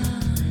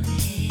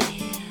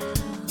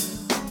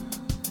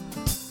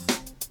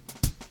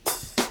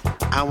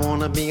 I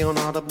wanna be on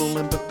Audible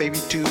and but baby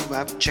too.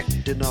 I've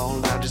checked it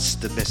all out, it's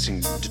the best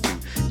thing to do.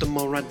 The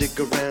more I dig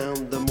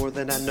around, the more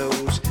that I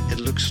knows. It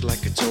looks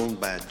like it's owned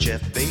by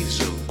Jeff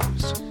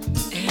Bezos.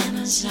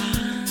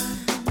 Amazon.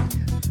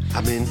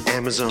 I'm in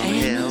Amazon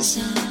hell,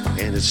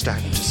 and it's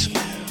starting to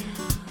smell.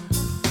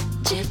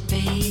 Jeff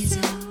Bezos.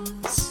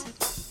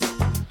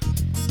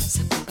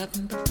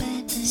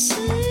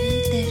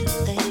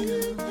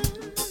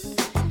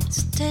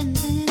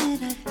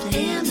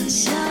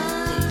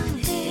 Amazon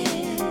hell.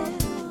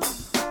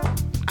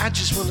 I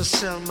just wanna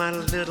sell my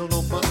little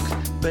old book,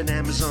 but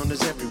Amazon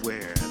is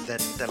everywhere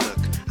that I look.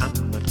 I'm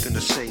not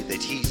gonna say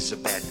that he's a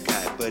bad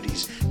guy, but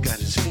he's got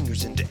his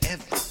fingers into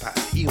every pie.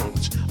 He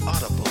owns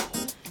Audible.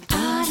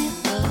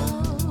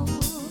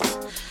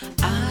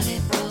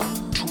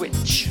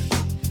 Twitch.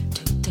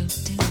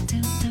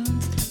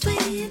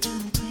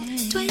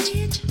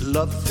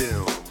 Love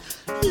Film.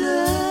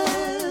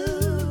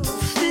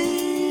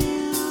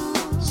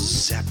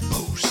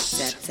 Zappos.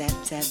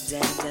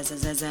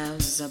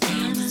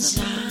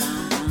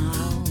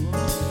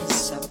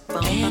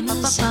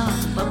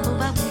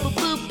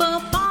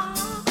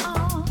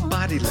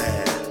 Body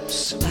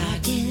Labs.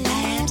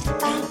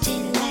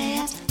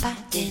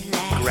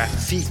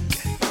 Graphique.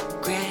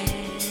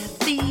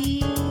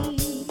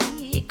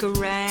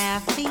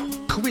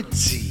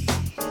 Quidzy.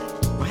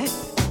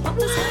 What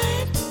was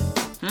that?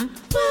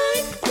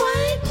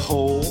 What?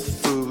 Whole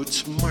Foods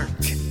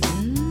Market.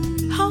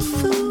 Whole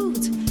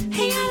Foods.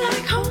 Hey, I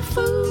like Whole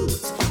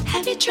Foods.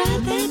 Have you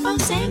tried that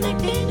balsamic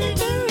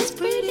vinegar? It's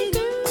pretty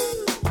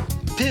good.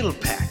 Pill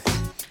Pack.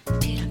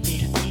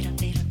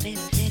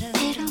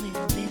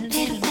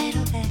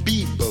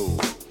 Bebo.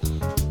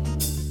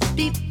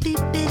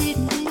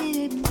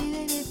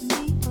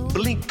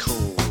 Blink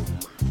Home.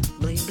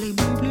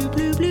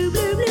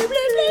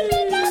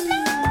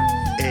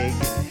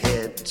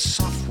 Egghead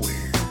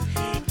Software.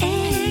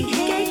 Egghead.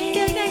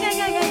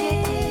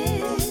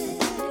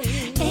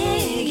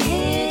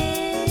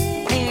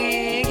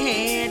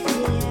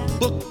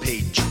 Book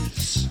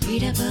Pages.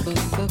 Read a book.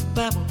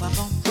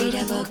 Read a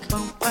book.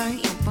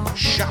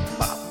 Shop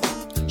Bop.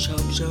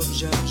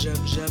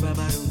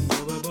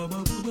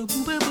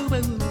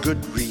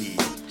 Goodreads.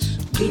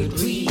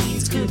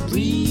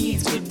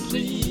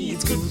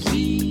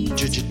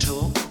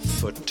 Digital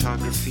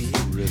Photography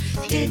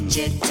Review.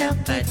 Digital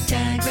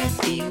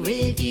Photography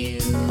Review.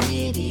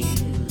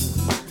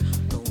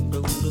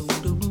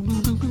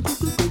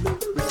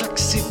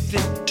 Reflexive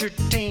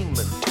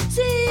Entertainment.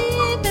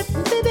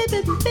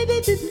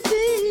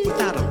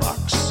 Without a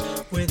box.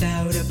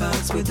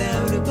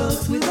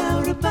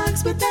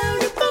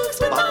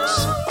 Box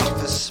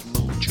Office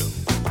Mojo.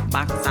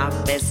 Box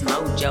Office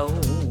Mojo.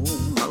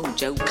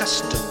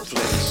 Custom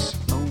Flicks.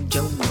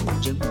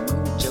 Mojo.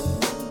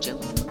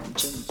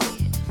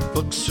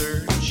 Book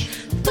Surge.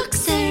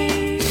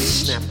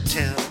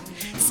 Snaptel.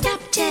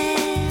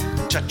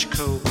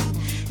 Touchcode.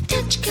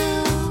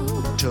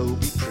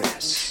 Toby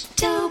Press.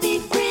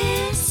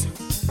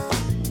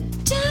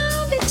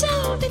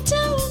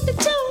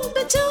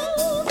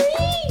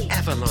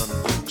 Avalon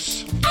Books.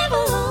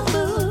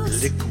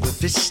 Liquid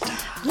Vista.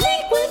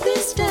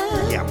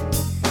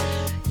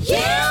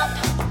 Yep.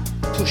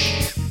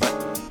 push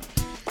button.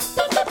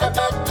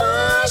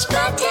 Push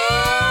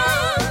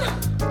button.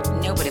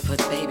 Nobody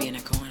puts baby in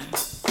a corner.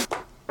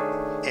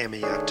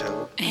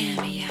 Amiato.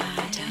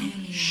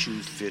 Amiato.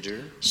 Shoe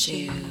fitter.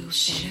 Shoe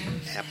fitter.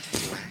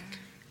 Aflac.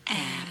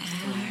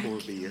 Aflac.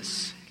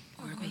 Orbeus.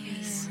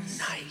 Orbeus.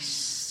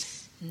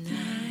 Nice.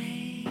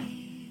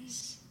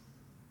 Nice.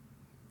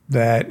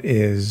 That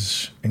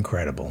is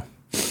incredible.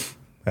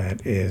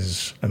 That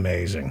is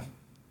amazing.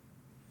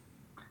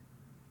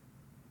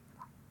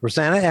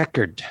 Rosanna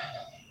Eckerd.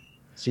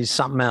 She's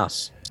something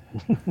else.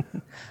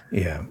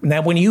 Yeah.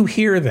 Now, when you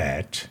hear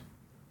that,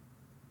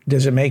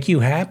 does it make you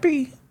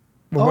happy?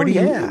 Or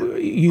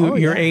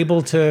you're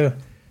able to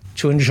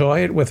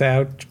enjoy it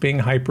without being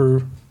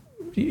hyper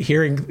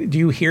hearing. Do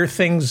you hear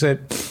things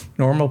that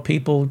normal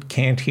people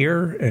can't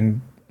hear?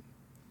 And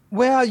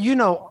Well, you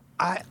know,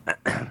 I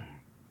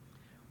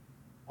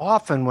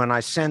often when I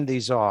send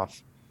these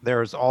off,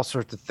 there's all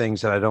sorts of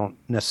things that I don't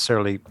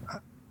necessarily,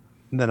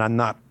 that I'm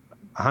not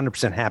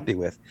 100% happy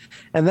with.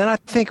 And then I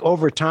think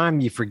over time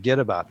you forget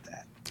about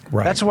that.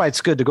 Right. That's why it's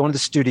good to go into the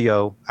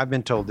studio. I've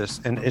been told this,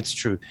 and it's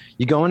true.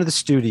 You go into the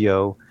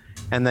studio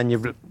and then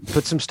you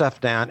put some stuff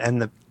down,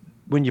 and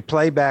when you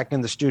play back in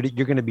the studio,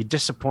 you're going to be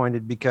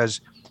disappointed because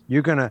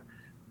you're going to,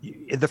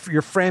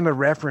 your frame of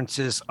reference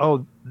is,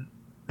 oh,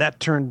 that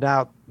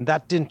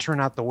didn't turn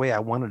out the way I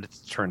wanted it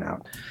to turn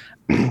out.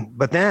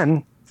 But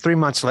then 3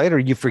 months later,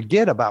 you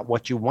forget about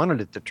what you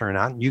wanted it to turn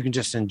out, and you can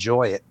just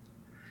enjoy it,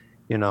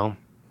 you know?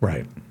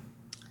 right.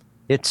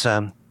 It's,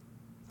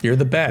 You're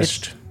the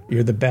best.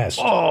 You're the best.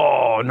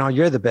 oh, no,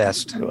 you're the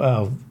best.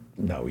 Oh,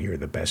 no, you're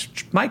the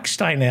best. Mike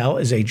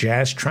Steinell is a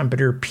jazz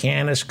trumpeter,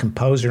 pianist,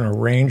 composer, and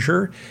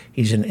arranger.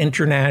 He's an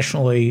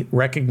internationally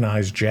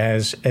recognized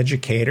jazz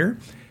educator,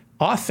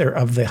 author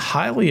of the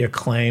highly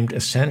acclaimed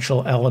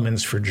Essential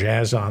Elements for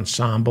Jazz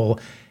Ensemble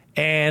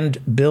and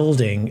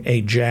Building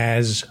a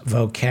Jazz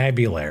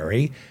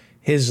Vocabulary.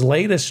 His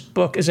latest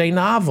book is a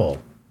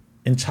novel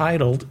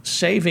entitled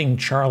Saving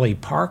Charlie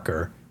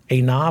Parker,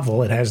 a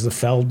novel. It has the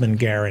Feldman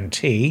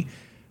guarantee.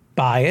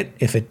 Buy it.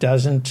 If it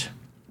doesn't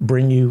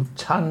bring you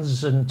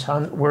tons and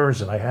tons, where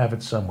is it? I have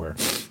it somewhere.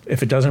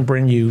 If it doesn't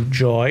bring you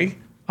joy,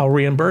 I'll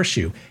reimburse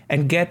you.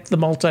 And get the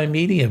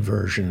multimedia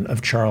version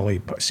of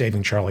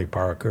Saving Charlie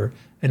Parker,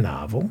 a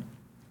novel.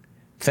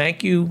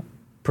 Thank you,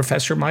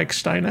 Professor Mike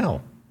Steinell.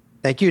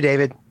 Thank you,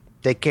 David.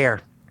 Take care.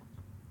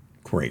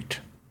 Great.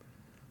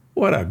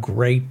 What a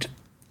great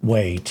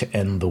way to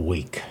end the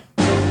week.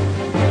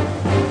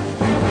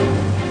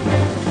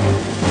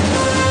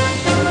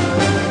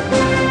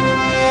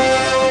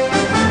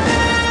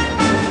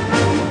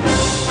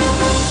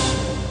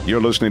 You're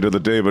listening to The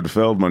David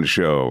Feldman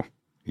Show.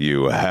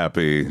 You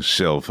happy,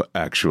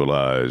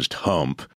 self-actualized hump.